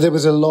 So there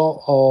was a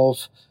lot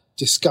of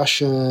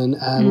discussion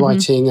and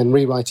writing and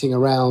rewriting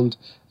around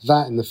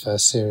that in the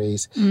first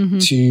series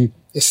to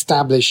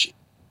establish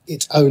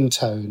its own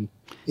tone,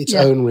 its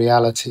own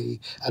reality,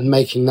 and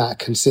making that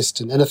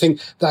consistent. And I think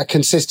that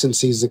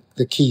consistency is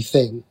the key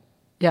thing.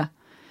 Yeah.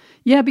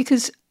 Yeah,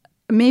 because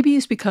maybe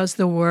it's because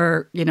there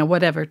were,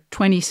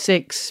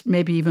 26,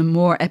 maybe even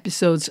more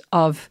episodes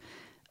of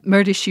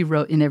Murder, She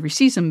Wrote in every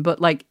season. But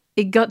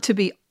it got to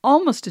be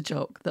almost a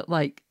joke that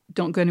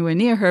don't go anywhere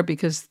near her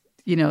because,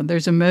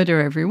 there's a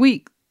murder every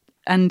week.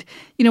 And,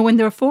 when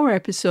there are 4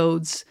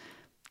 episodes,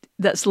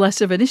 that's less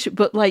of an issue.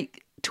 But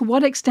to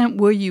what extent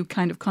were you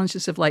kind of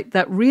conscious of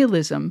that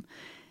realism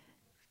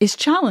is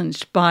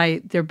challenged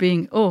by there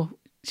being, oh,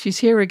 she's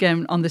here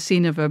again on the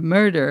scene of a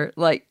murder,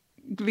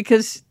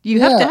 because you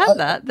have to have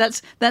that.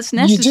 That's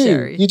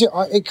necessary. You do.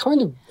 It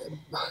kind of,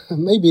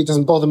 maybe it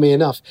doesn't bother me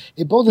enough.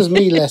 It bothers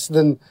me less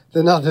than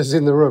others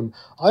in the room.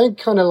 I'm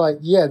kind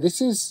of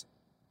this is,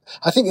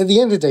 I think at the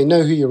end of the day,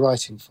 know who you're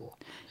writing for.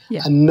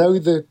 Yeah. And know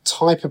the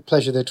type of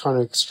pleasure they're trying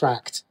to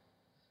extract.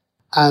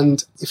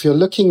 And if you're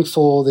looking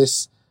for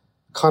this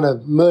kind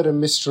of murder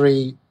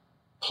mystery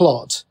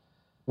plot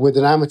with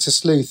an amateur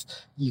sleuth,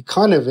 you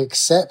kind of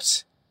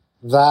accept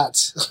that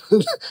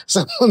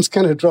someone's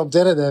going to drop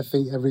dead at their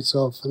feet every so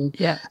often.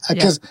 Yeah.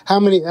 Because how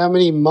many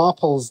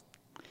Marples,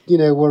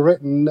 were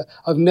written?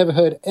 I've never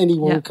heard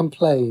anyone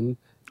complain.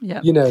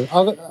 Yeah.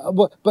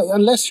 But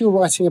unless you're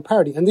writing a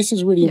parody, and this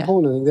is really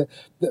important, I think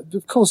that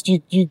of course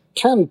you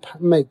can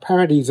make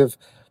parodies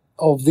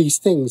of these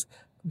things,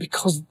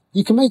 because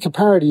you can make a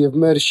parody of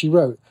Murder, She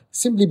Wrote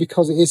simply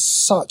because it is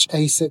such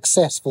a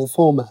successful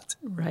format.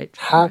 Right.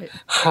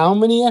 How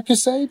many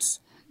episodes?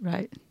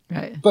 Right.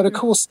 But of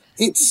course,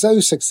 it's so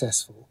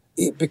successful,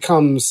 it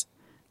becomes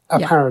a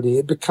parody.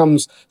 It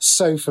becomes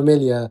so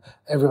familiar.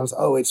 Everyone's,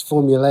 it's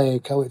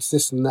formulaic. It's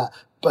this and that.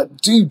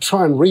 But do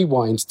try and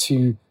rewind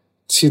to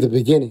the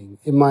beginning,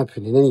 in my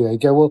opinion. Anyway,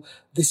 go, well,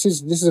 this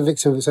is a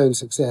victim of its own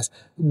success.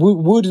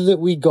 Would that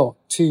we got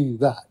to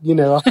that?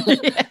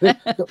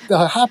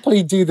 I'll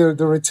happily do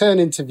the return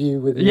interview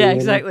with you. Yeah,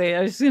 exactly.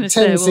 I was going to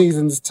say 10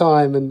 seasons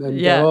time and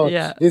go,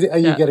 are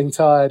you getting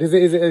tired? Is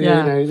it is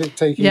it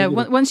taking? Yeah,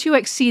 once you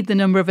exceed the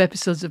number of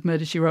episodes of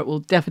Murder, She Wrote, we'll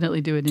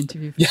definitely do an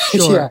interview for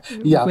sure.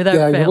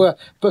 Without fail. Well,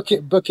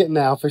 book it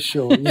now for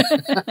sure.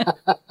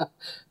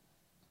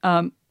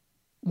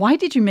 Why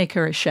did you make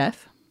her a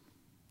chef?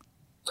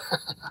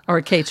 Or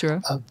a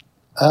caterer?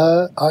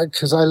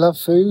 Because I love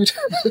food.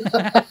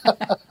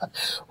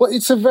 Well, I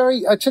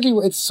tell you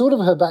what, it's sort of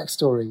her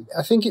backstory.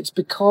 I think it's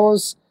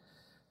because,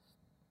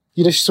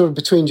 she's sort of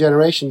between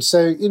generations.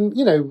 So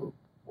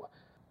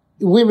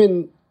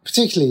women,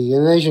 particularly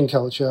in Asian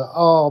culture,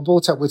 are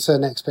brought up with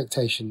certain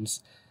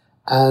expectations,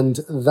 and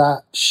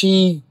that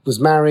she was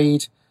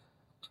married.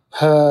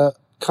 Her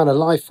kind of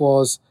life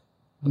was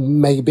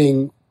maybe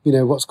being,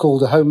 what's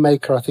called a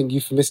homemaker, I think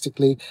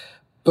euphemistically,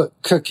 but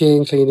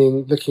cooking,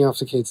 cleaning, looking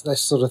after kids, that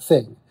sort of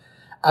thing.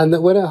 And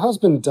that when her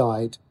husband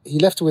died, he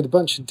left her with a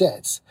bunch of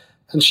debts,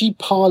 and she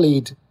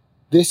parlayed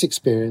this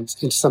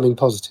experience into something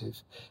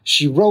positive.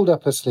 She rolled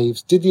up her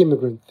sleeves, did the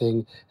immigrant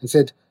thing, and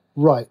said,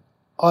 right,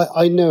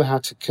 I know how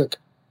to cook.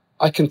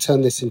 I can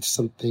turn this into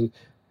something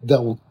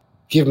that will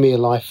give me a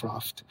life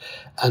raft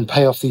and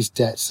pay off these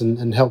debts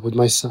and help with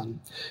my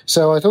son.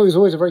 So I thought it was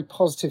always a very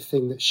positive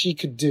thing that she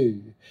could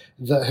do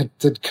that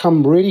had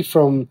come really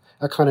from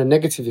a kind of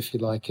negative, if you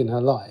like, in her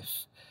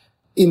life,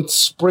 in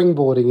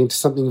springboarding into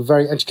something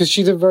because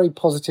she's a very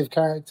positive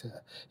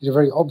character, a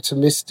very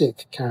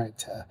optimistic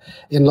character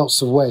in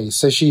lots of ways.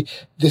 So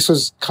this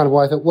was kind of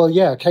why I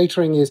thought,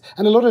 catering is,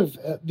 and a lot of,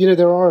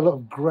 there are a lot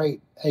of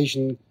great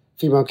Asian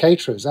female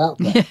caterers out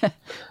there.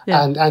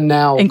 And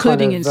now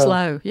including in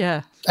Slough,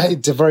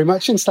 very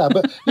much in Slough,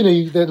 but there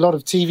are a lot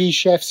of TV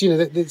chefs,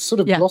 that sort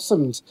of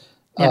blossomed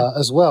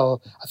as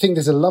well. I think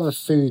there's a love of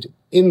food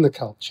in the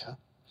culture,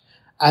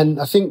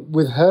 and I think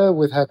with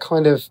her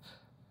kind of,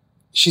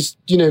 she's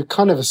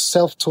kind of a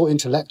self-taught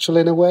intellectual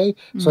in a way.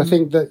 So I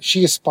think that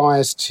she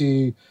aspires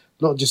to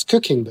not just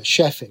cooking but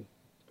chefing,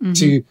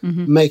 to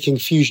making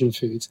fusion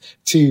foods,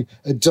 to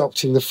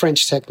adopting the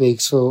French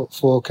techniques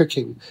for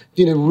cooking,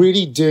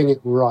 really doing it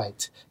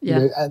right.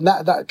 And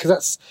that because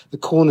that's the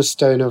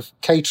cornerstone of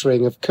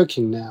catering, of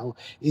cooking now,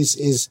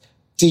 is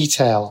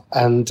detail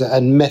and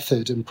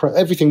method and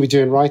everything we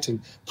do in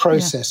writing,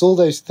 process, all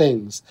those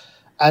things.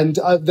 And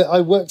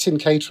I worked in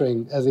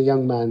catering as a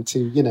young man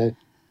to,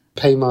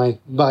 pay my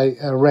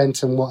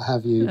rent and what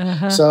have you.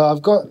 So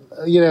I've got,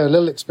 a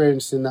little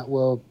experience in that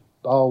world,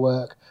 bar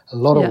work, a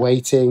lot of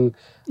waiting,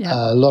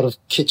 a lot of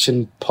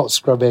kitchen pot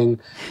scrubbing.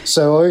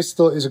 So I always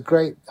thought it was a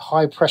great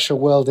high pressure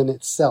world in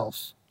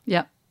itself.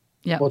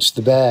 Watch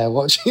The Bear,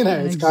 it's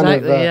kind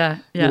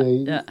of,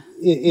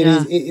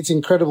 it's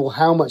incredible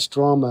how much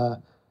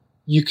drama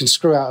you can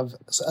screw out of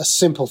a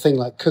simple thing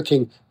like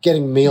cooking,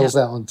 getting meals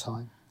out on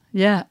time.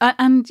 Yeah.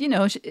 And,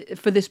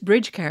 for this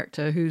Bridge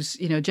character who's,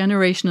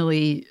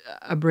 generationally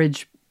a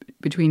bridge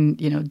between,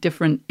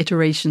 different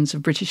iterations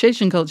of British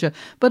Asian culture,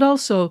 but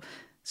also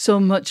so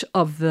much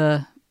of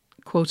the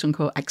quote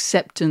unquote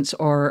acceptance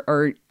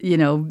or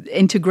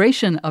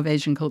integration of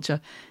Asian culture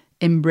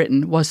in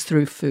Britain was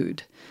through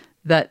food.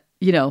 That,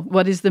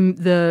 what is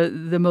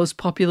the most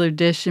popular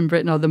dish in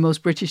Britain, or the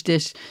most British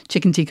dish?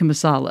 Chicken tikka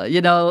masala,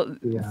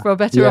 for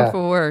better or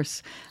for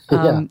worse.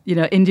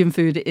 Indian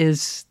food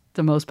is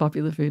the most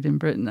popular food in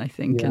Britain, I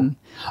think.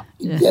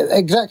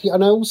 Exactly.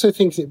 And I also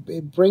think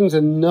it brings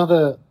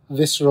another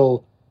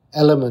visceral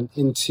element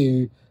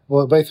into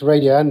both the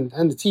radio and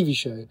the TV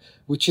show,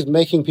 which is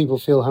making people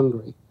feel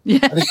hungry.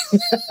 Yeah.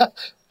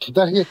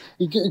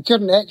 You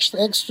got an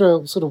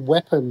extra sort of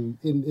weapon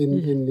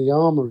in the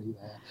armory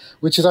there,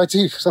 which is I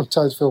do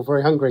sometimes feel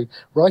very hungry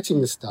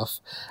writing this stuff.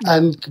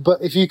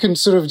 But if you can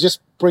sort of just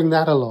bring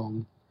that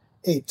along,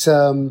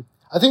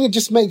 I think it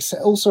just makes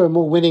also a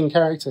more winning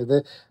character.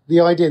 The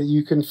idea that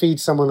you can feed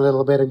someone a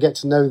little bit and get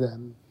to know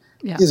them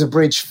is a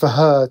bridge for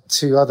her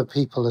to other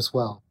people as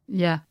well.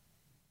 Yeah.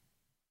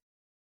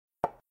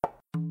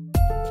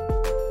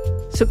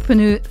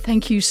 Sukpanu,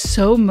 thank you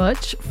so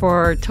much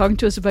for talking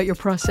to us about your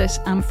process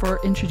and for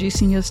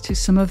introducing us to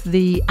some of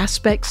the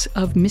aspects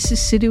of Mrs.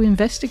 Sidhu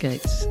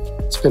Investigates.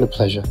 It's been a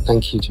pleasure.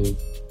 Thank you, Jean.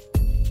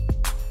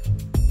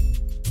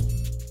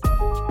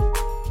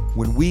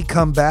 When we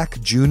come back,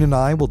 June and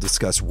I will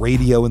discuss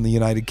radio in the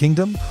United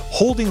Kingdom,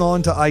 holding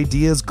on to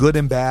ideas, good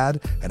and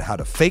bad, and how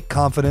to fake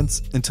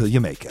confidence until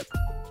you make it.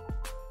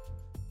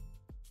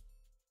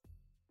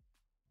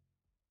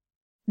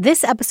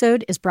 This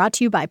episode is brought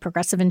to you by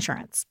Progressive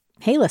Insurance.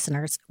 Hey,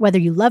 listeners, whether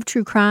you love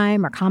true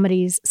crime or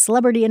comedies,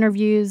 celebrity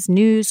interviews,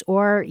 news,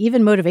 or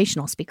even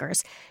motivational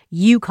speakers,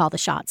 you call the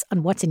shots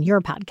on what's in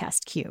your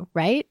podcast queue,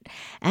 right?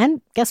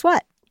 And guess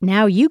what?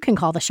 Now you can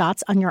call the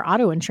shots on your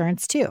auto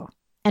insurance, too.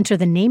 Enter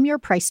the Name Your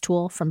Price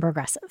tool from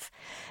Progressive.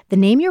 The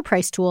Name Your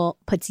Price tool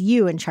puts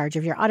you in charge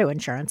of your auto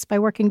insurance by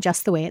working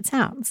just the way it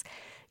sounds.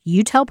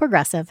 You tell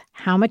Progressive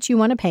how much you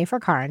want to pay for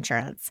car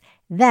insurance.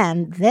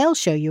 Then they'll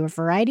show you a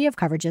variety of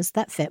coverages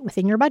that fit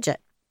within your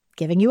budget,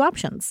 giving you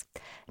options.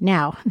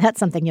 Now, that's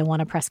something you'll want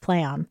to press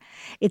play on.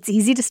 It's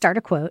easy to start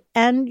a quote,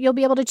 and you'll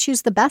be able to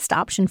choose the best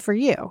option for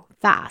you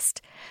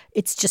fast.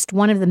 It's just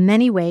one of the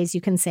many ways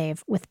you can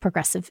save with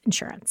Progressive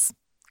Insurance.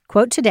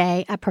 Quote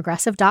today at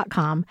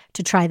Progressive.com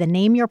to try the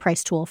Name Your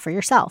Price tool for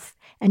yourself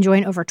and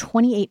join over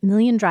 28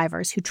 million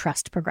drivers who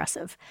trust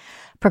Progressive.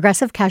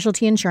 Progressive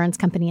Casualty Insurance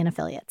Company and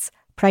Affiliates.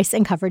 Price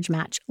and coverage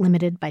match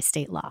limited by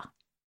state law.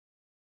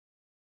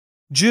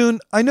 June,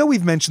 I know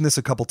we've mentioned this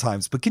a couple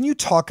times, but can you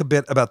talk a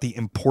bit about the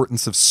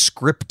importance of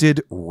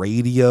scripted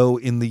radio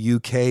in the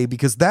UK?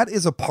 Because that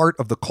is a part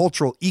of the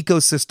cultural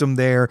ecosystem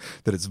there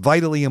that is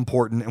vitally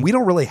important, and we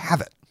don't really have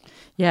it.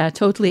 Yeah,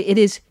 totally. It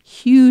is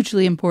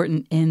hugely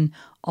important in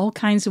all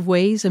kinds of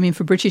ways. I mean,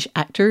 for British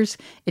actors,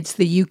 it's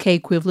the UK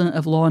equivalent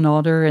of Law and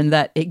Order in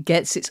that it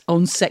gets its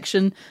own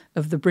section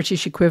of the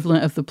British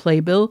equivalent of the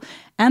playbill.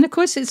 And of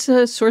course, it's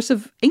a source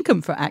of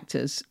income for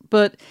actors.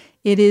 But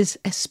it is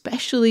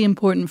especially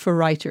important for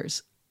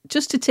writers.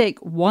 Just to take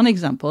one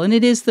example, and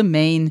it is the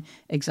main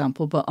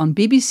example, but on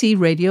BBC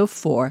Radio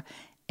 4,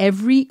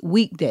 every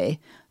weekday,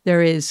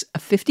 there is a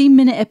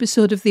 15-minute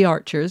episode of The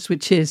Archers,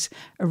 which is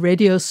a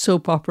radio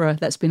soap opera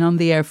that's been on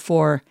the air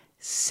for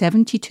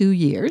 72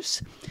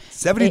 years.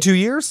 72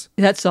 years?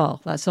 That's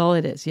all. That's all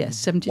it is. Yes,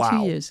 72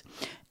 Wow. years.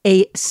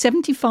 A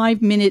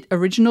 75-minute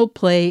original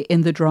play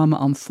in the Drama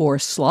on 4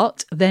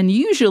 slot, then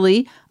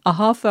usually a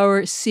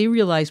half-hour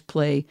serialized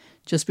play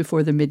just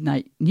before the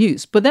midnight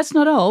news. But that's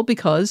not all,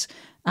 because,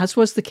 as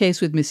was the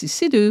case with Mrs.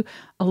 Sidhu,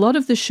 a lot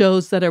of the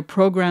shows that are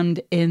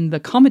programmed in the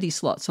comedy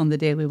slots on the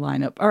daily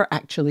lineup are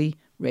actually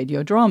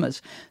radio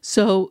dramas.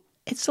 So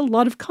it's a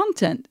lot of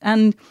content.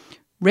 And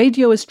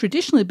radio has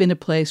traditionally been a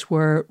place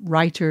where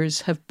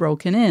writers have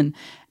broken in.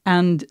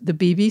 And the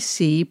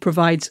BBC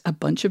provides a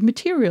bunch of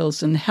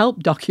materials and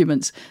help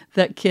documents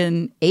that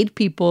can aid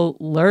people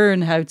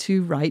learn how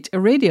to write a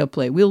radio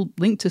play. We'll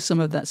link to some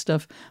of that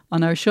stuff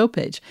on our show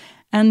page.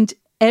 And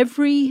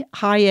every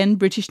high-end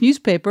British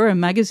newspaper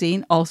and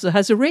magazine also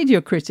has a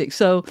radio critic.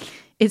 So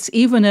it's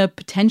even a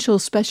potential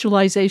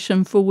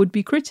specialization for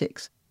would-be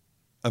critics.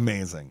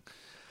 Amazing.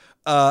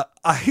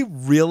 I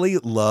really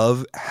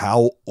love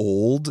how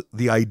old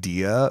the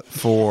idea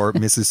for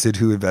Mrs.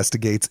 Sidhu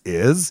Investigates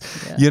is.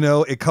 Yeah. You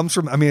know, it comes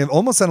from, I mean, it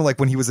almost sounded like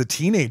when he was a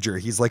teenager,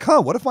 he's like,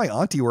 what if my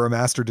auntie were a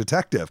master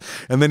detective?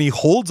 And then he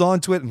holds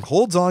on to it and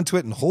holds on to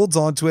it and holds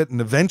on to it.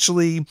 And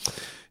eventually,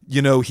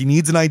 you know, he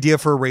needs an idea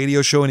for a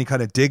radio show and he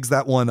kind of digs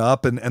that one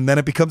up and then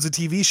it becomes a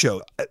TV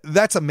show.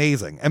 That's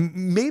amazing. And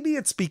maybe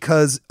it's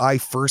because I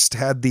first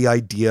had the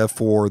idea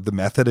for the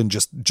method and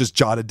just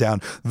jotted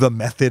down the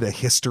method, a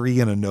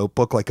history in a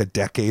notebook like a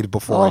decade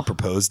before I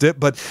proposed it.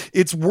 But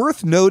it's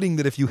worth noting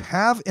that if you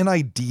have an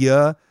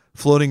idea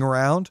floating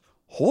around,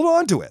 hold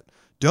on to it.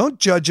 Don't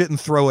judge it and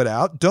throw it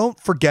out. Don't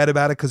forget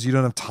about it because you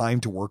don't have time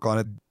to work on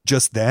it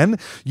just then.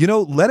 You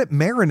know, let it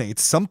marinate.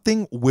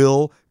 Something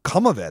will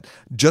come of it.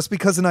 Just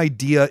because an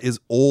idea is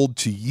old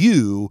to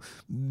you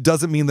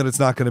doesn't mean that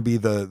it's not going to be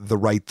the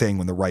right thing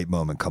when the right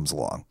moment comes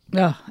along.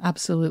 Oh,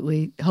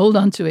 absolutely. Hold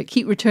on to it.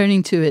 Keep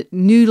returning to it.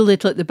 Noodle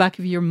it at the back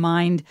of your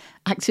mind.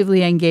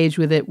 Actively engage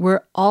with it.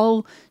 We're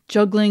all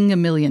juggling a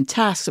million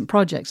tasks and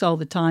projects all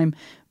the time.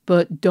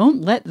 But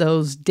don't let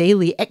those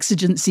daily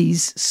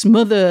exigencies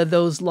smother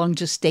those long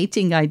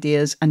gestating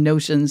ideas and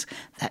notions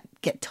that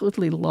get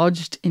totally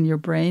lodged in your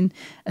brain.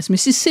 As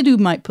Mrs. Sidhu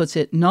might put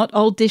it, not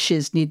all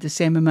dishes need the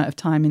same amount of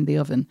time in the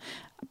oven.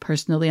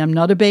 Personally, I'm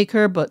not a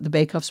baker, but the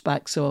bake-off's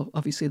back, so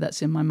obviously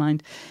that's in my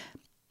mind.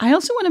 I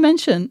also want to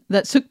mention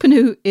that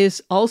Sukhpanu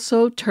is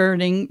also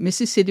turning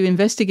Mrs. Sidhu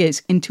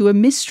Investigates into a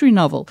mystery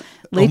novel.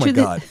 Later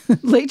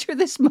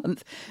this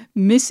month,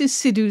 Mrs.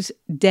 Sidhu's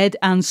Dead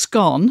and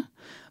Scone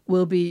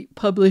will be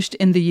published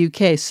in the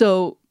UK.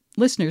 So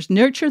listeners,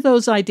 nurture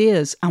those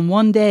ideas and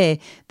one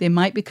day they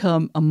might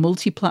become a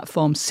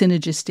multi-platform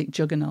synergistic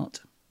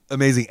juggernaut.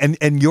 Amazing.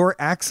 And your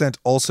accent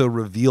also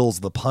reveals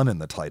the pun in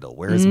the title,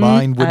 whereas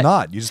mine would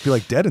not. You just be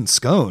like, Dead and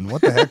Scone.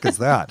 What the heck is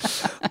that?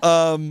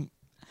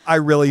 I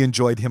really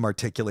enjoyed him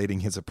articulating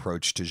his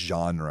approach to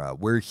genre,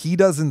 where he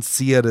doesn't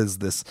see it as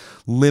this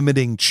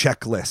limiting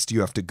checklist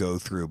you have to go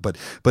through, but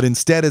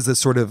instead as a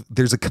sort of,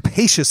 there's a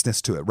capaciousness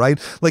to it, right?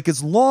 Like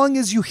as long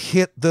as you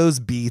hit those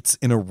beats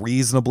in a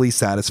reasonably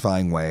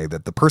satisfying way,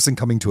 that the person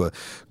coming to a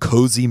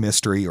cozy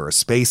mystery or a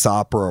space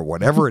opera or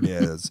whatever it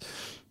is,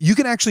 you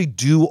can actually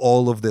do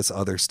all of this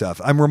other stuff.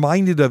 I'm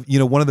reminded of,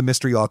 one of the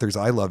mystery authors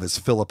I love is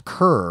Philip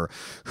Kerr,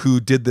 who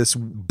did this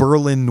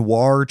Berlin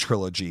Noir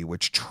trilogy,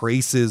 which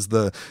traces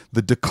the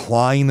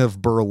decline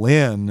of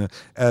Berlin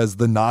as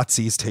the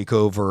Nazis take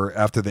over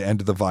after the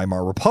end of the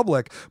Weimar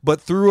Republic, but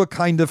through a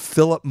kind of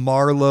Philip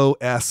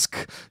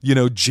Marlowe-esque,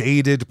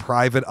 jaded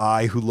private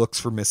eye who looks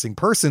for missing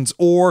persons,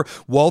 or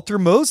Walter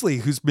Mosley,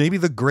 who's maybe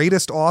the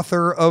greatest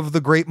author of the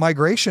Great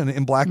Migration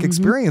in Black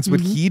experience, but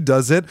he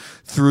does it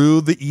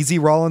through the Easy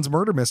Rollins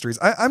murder mysteries.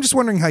 I'm just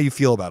wondering how you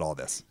feel about all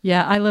this.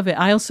 Yeah, I love it.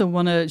 I also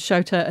want to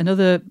shout out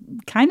another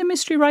kind of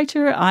mystery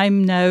writer.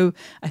 I'm now,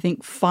 I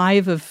think,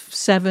 5 of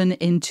 7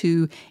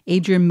 into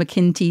Adrian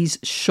McKinty's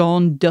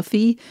Sean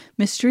Duffy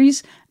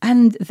mysteries,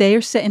 and they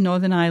are set in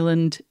Northern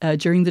Ireland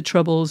during the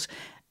Troubles.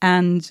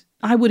 And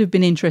I would have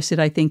been interested,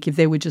 I think, if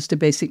they were just a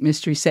basic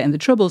mystery set in the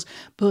Troubles,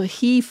 but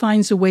he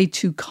finds a way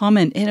to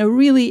comment in a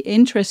really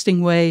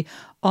interesting way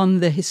on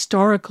the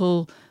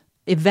historical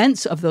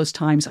events of those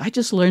times. I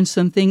just learned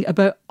something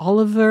about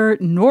Oliver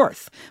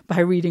North by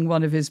reading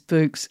one of his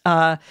books.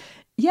 To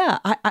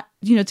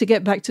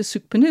get back to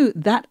Suk Panu,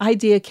 that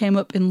idea came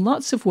up in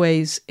lots of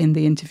ways in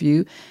the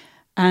interview.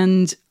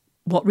 And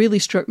what really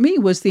struck me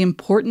was the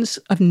importance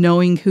of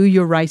knowing who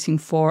you're writing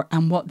for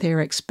and what they're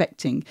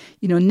expecting.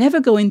 Never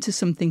go into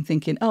something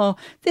thinking, oh,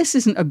 this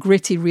isn't a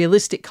gritty,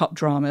 realistic cop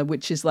drama,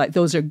 which is like,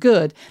 those are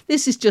good.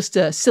 This is just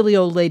a silly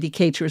old lady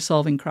caterer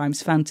solving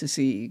crimes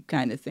fantasy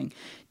kind of thing.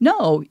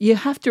 No, you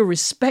have to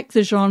respect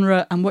the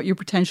genre and what your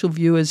potential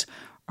viewers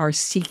are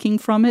seeking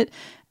from it.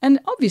 And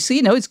obviously,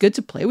 it's good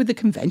to play with the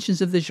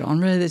conventions of the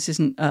genre. This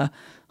isn't a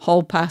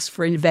hall pass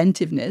for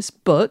inventiveness,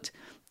 but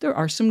there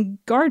are some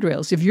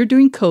guardrails. If you're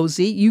doing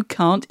cozy, you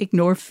can't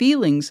ignore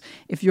feelings.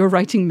 If you're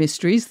writing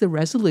mysteries, the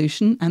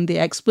resolution and the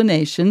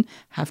explanation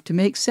have to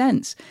make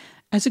sense.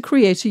 As a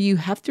creator, you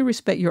have to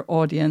respect your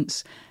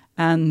audience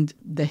and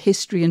the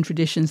history and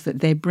traditions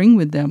that they bring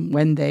with them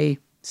when they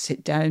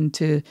sit down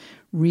to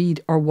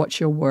read or watch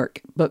your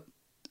work. But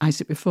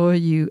Isaac, before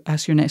you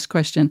ask your next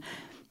question,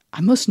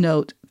 I must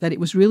note that it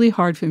was really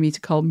hard for me to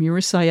call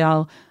Mira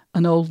Sayal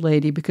an old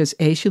lady because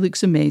A, she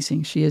looks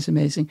amazing. She is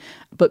amazing.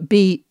 But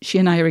B, she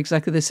and I are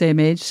exactly the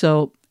same age.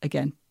 So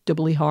again,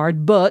 doubly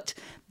hard. But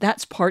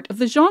that's part of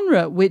the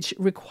genre, which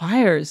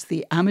requires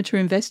the amateur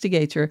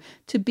investigator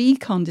to be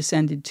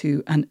condescended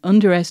to and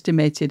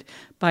underestimated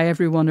by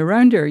everyone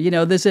around her.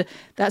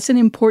 That's an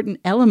important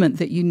element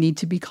that you need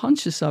to be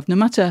conscious of. No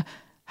matter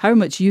how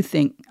much you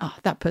think,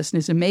 that person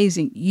is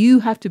amazing, you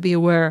have to be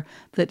aware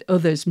that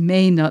others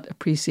may not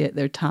appreciate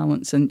their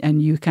talents,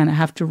 and you kind of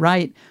have to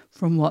write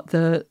from what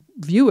the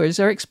viewers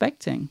are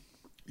expecting.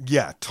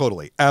 Yeah,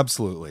 totally.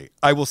 Absolutely.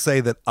 I will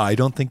say that I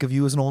don't think of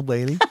you as an old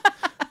lady.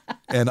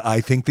 And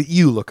I think that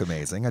you look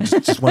amazing. I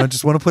just want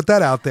to put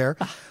that out there.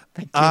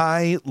 Thank you.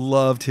 I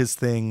loved his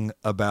thing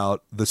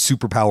about the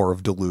superpower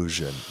of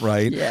delusion,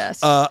 right?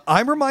 Yes.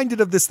 I'm reminded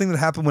of this thing that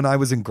happened when I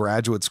was in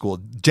graduate school.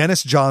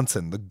 Dennis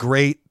Johnson, the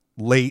great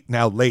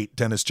now late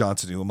Dennis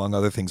Johnson, who among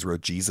other things wrote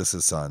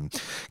Jesus' Son,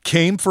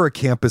 came for a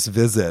campus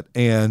visit,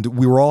 and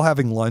we were all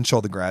having lunch,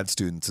 all the grad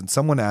students, and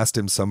someone asked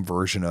him some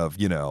version of,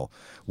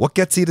 what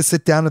gets you to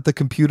sit down at the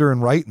computer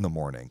and write in the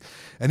morning?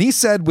 And he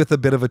said with a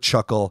bit of a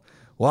chuckle,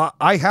 well,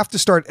 I have to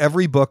start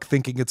every book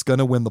thinking it's going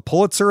to win the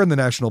Pulitzer and the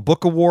National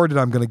Book Award, and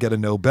I'm going to get a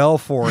Nobel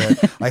for it.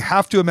 I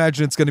have to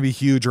imagine it's going to be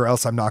huge, or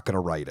else I'm not going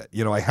to write it.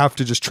 I have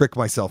to just trick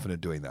myself into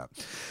doing that.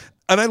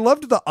 And I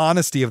loved the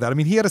honesty of that. I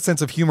mean, he had a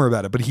sense of humor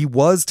about it, but he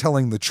was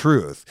telling the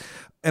truth.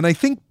 And I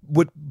think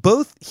what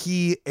both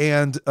he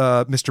and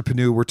Mr.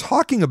 Panu were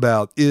talking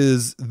about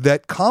is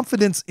that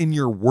confidence in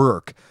your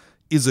work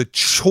is a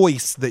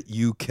choice that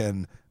you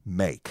can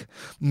make.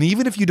 And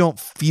even if you don't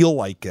feel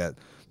like it,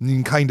 you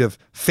can kind of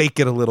fake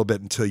it a little bit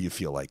until you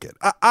feel like it.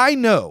 I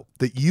know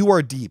that you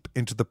are deep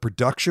into the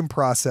production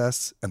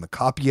process and the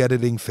copy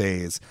editing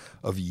phase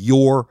of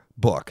your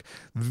book,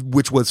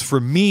 which was,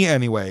 for me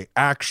anyway,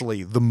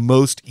 actually the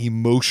most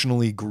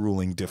emotionally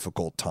grueling,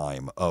 difficult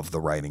time of the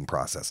writing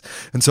process.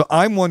 And so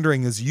I'm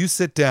wondering, as you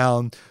sit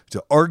down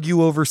to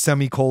argue over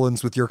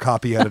semicolons with your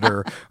copy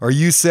editor, are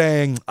you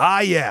saying,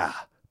 yeah,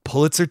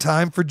 Pulitzer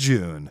time for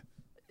June?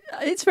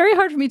 It's very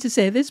hard for me to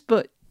say this,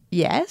 but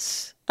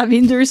yes. I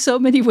mean, there are so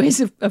many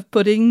ways of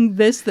putting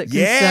this that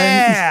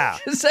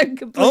can sound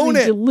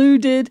completely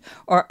deluded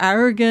or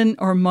arrogant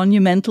or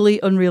monumentally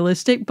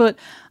unrealistic. But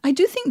I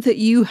do think that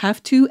you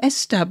have to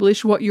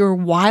establish what your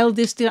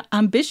wildest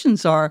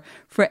ambitions are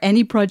for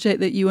any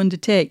project that you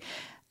undertake.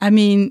 I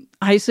mean,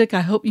 Isaac,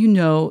 I hope you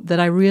know that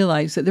I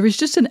realize that there is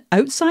just an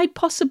outside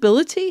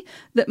possibility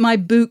that my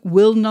book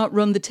will not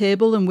run the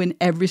table and win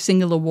every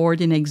single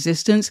award in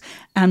existence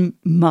and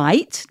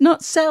might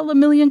not sell 1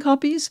 million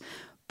copies.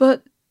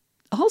 But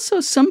also,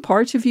 some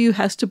part of you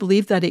has to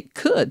believe that it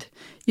could.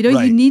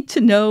 Right. You need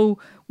to know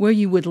where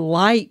you would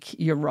like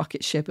your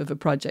rocket ship of a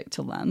project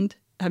to land.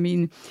 I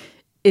mean,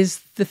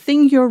 is the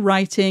thing you're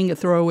writing a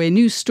throwaway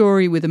news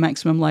story with a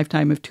maximum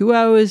lifetime of 2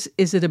 hours?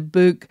 Is it a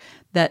book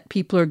that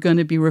people are going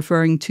to be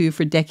referring to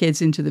for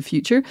decades into the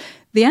future?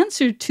 The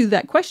answer to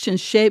that question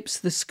shapes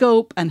the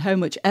scope and how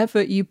much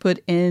effort you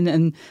put in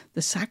and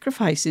the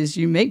sacrifices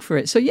you make for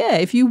it. So yeah,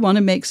 if you want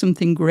to make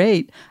something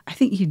great, I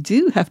think you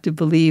do have to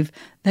believe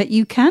that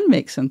you can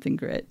make something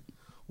great.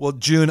 Well,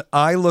 June,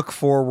 I look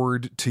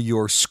forward to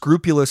your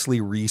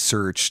scrupulously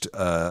researched,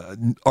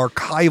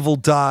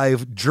 archival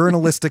dive,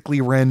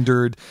 journalistically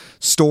rendered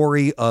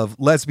story of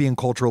lesbian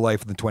cultural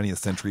life in the 20th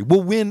century.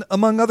 We'll win,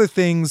 among other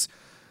things,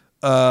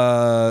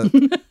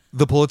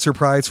 the Pulitzer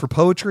Prize for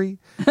poetry,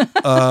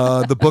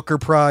 the Booker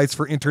Prize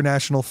for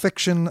international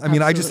fiction. I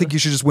mean, I just think you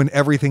should just win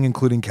everything,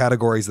 including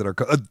categories that are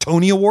a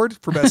Tony Award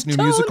for Best New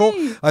Musical.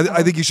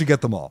 I think you should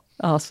get them all.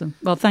 Awesome.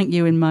 Well, thank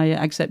you in my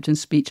acceptance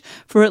speech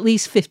for at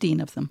least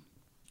 15 of them.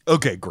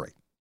 Okay, great.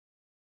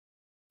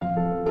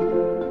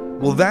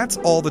 Well, that's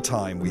all the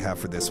time we have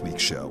for this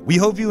week's show. We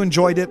hope you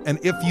enjoyed it,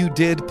 and if you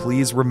did,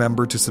 please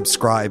remember to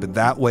subscribe, and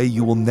that way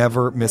you will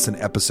never miss an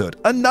episode.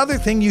 Another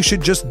thing you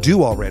should just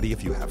do already,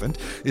 if you haven't,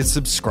 is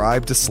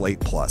subscribe to Slate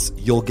Plus.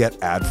 You'll get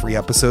ad-free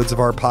episodes of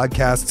our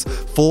podcasts,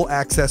 full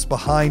access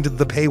behind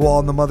the paywall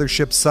on the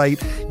Mothership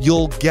site.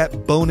 You'll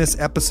get bonus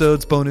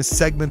episodes, bonus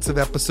segments of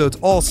episodes,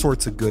 all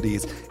sorts of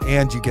goodies,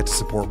 and you get to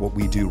support what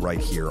we do right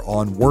here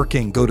on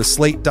Working. Go to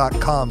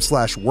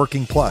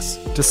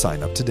slate.com/workingplus to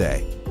sign up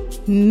today.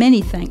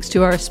 Many thanks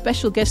to our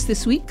special guest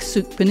this week,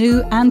 Suk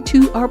Panu, and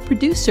to our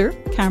producer,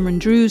 Cameron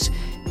Drews,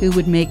 who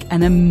would make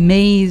an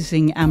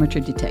amazing amateur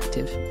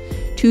detective.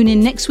 Tune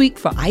in next week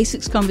for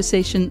Isaac's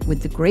conversation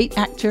with the great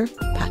actor,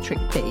 Patrick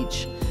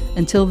Page.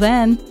 Until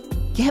then,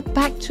 get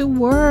back to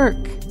work.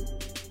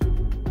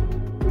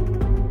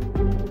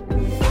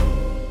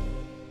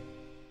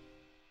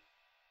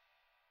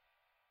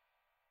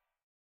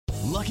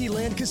 Lucky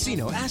Land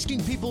Casino,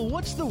 asking people,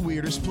 what's the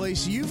weirdest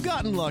place you've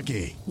gotten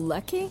lucky?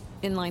 Lucky?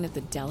 In line at the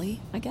deli,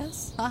 I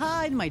guess?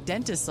 Aha, in my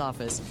dentist's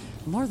office.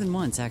 More than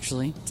once,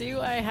 actually. Do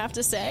I have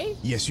to say?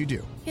 Yes, you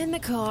do. In the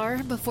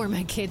car before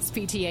my kids'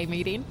 PTA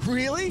meeting.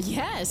 Really?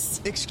 Yes.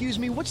 Excuse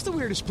me, what's the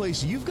weirdest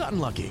place you've gotten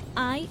lucky?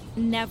 I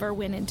never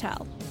win and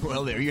tell.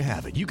 Well, there you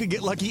have it. You can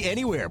get lucky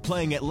anywhere,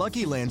 playing at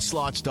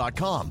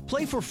LuckyLandSlots.com.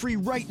 Play for free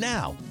right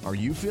now. Are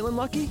you feeling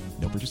lucky?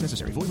 No purchase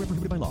necessary. Void where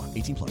prohibited by law.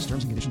 18+.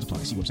 Terms and conditions apply.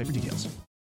 See website for details.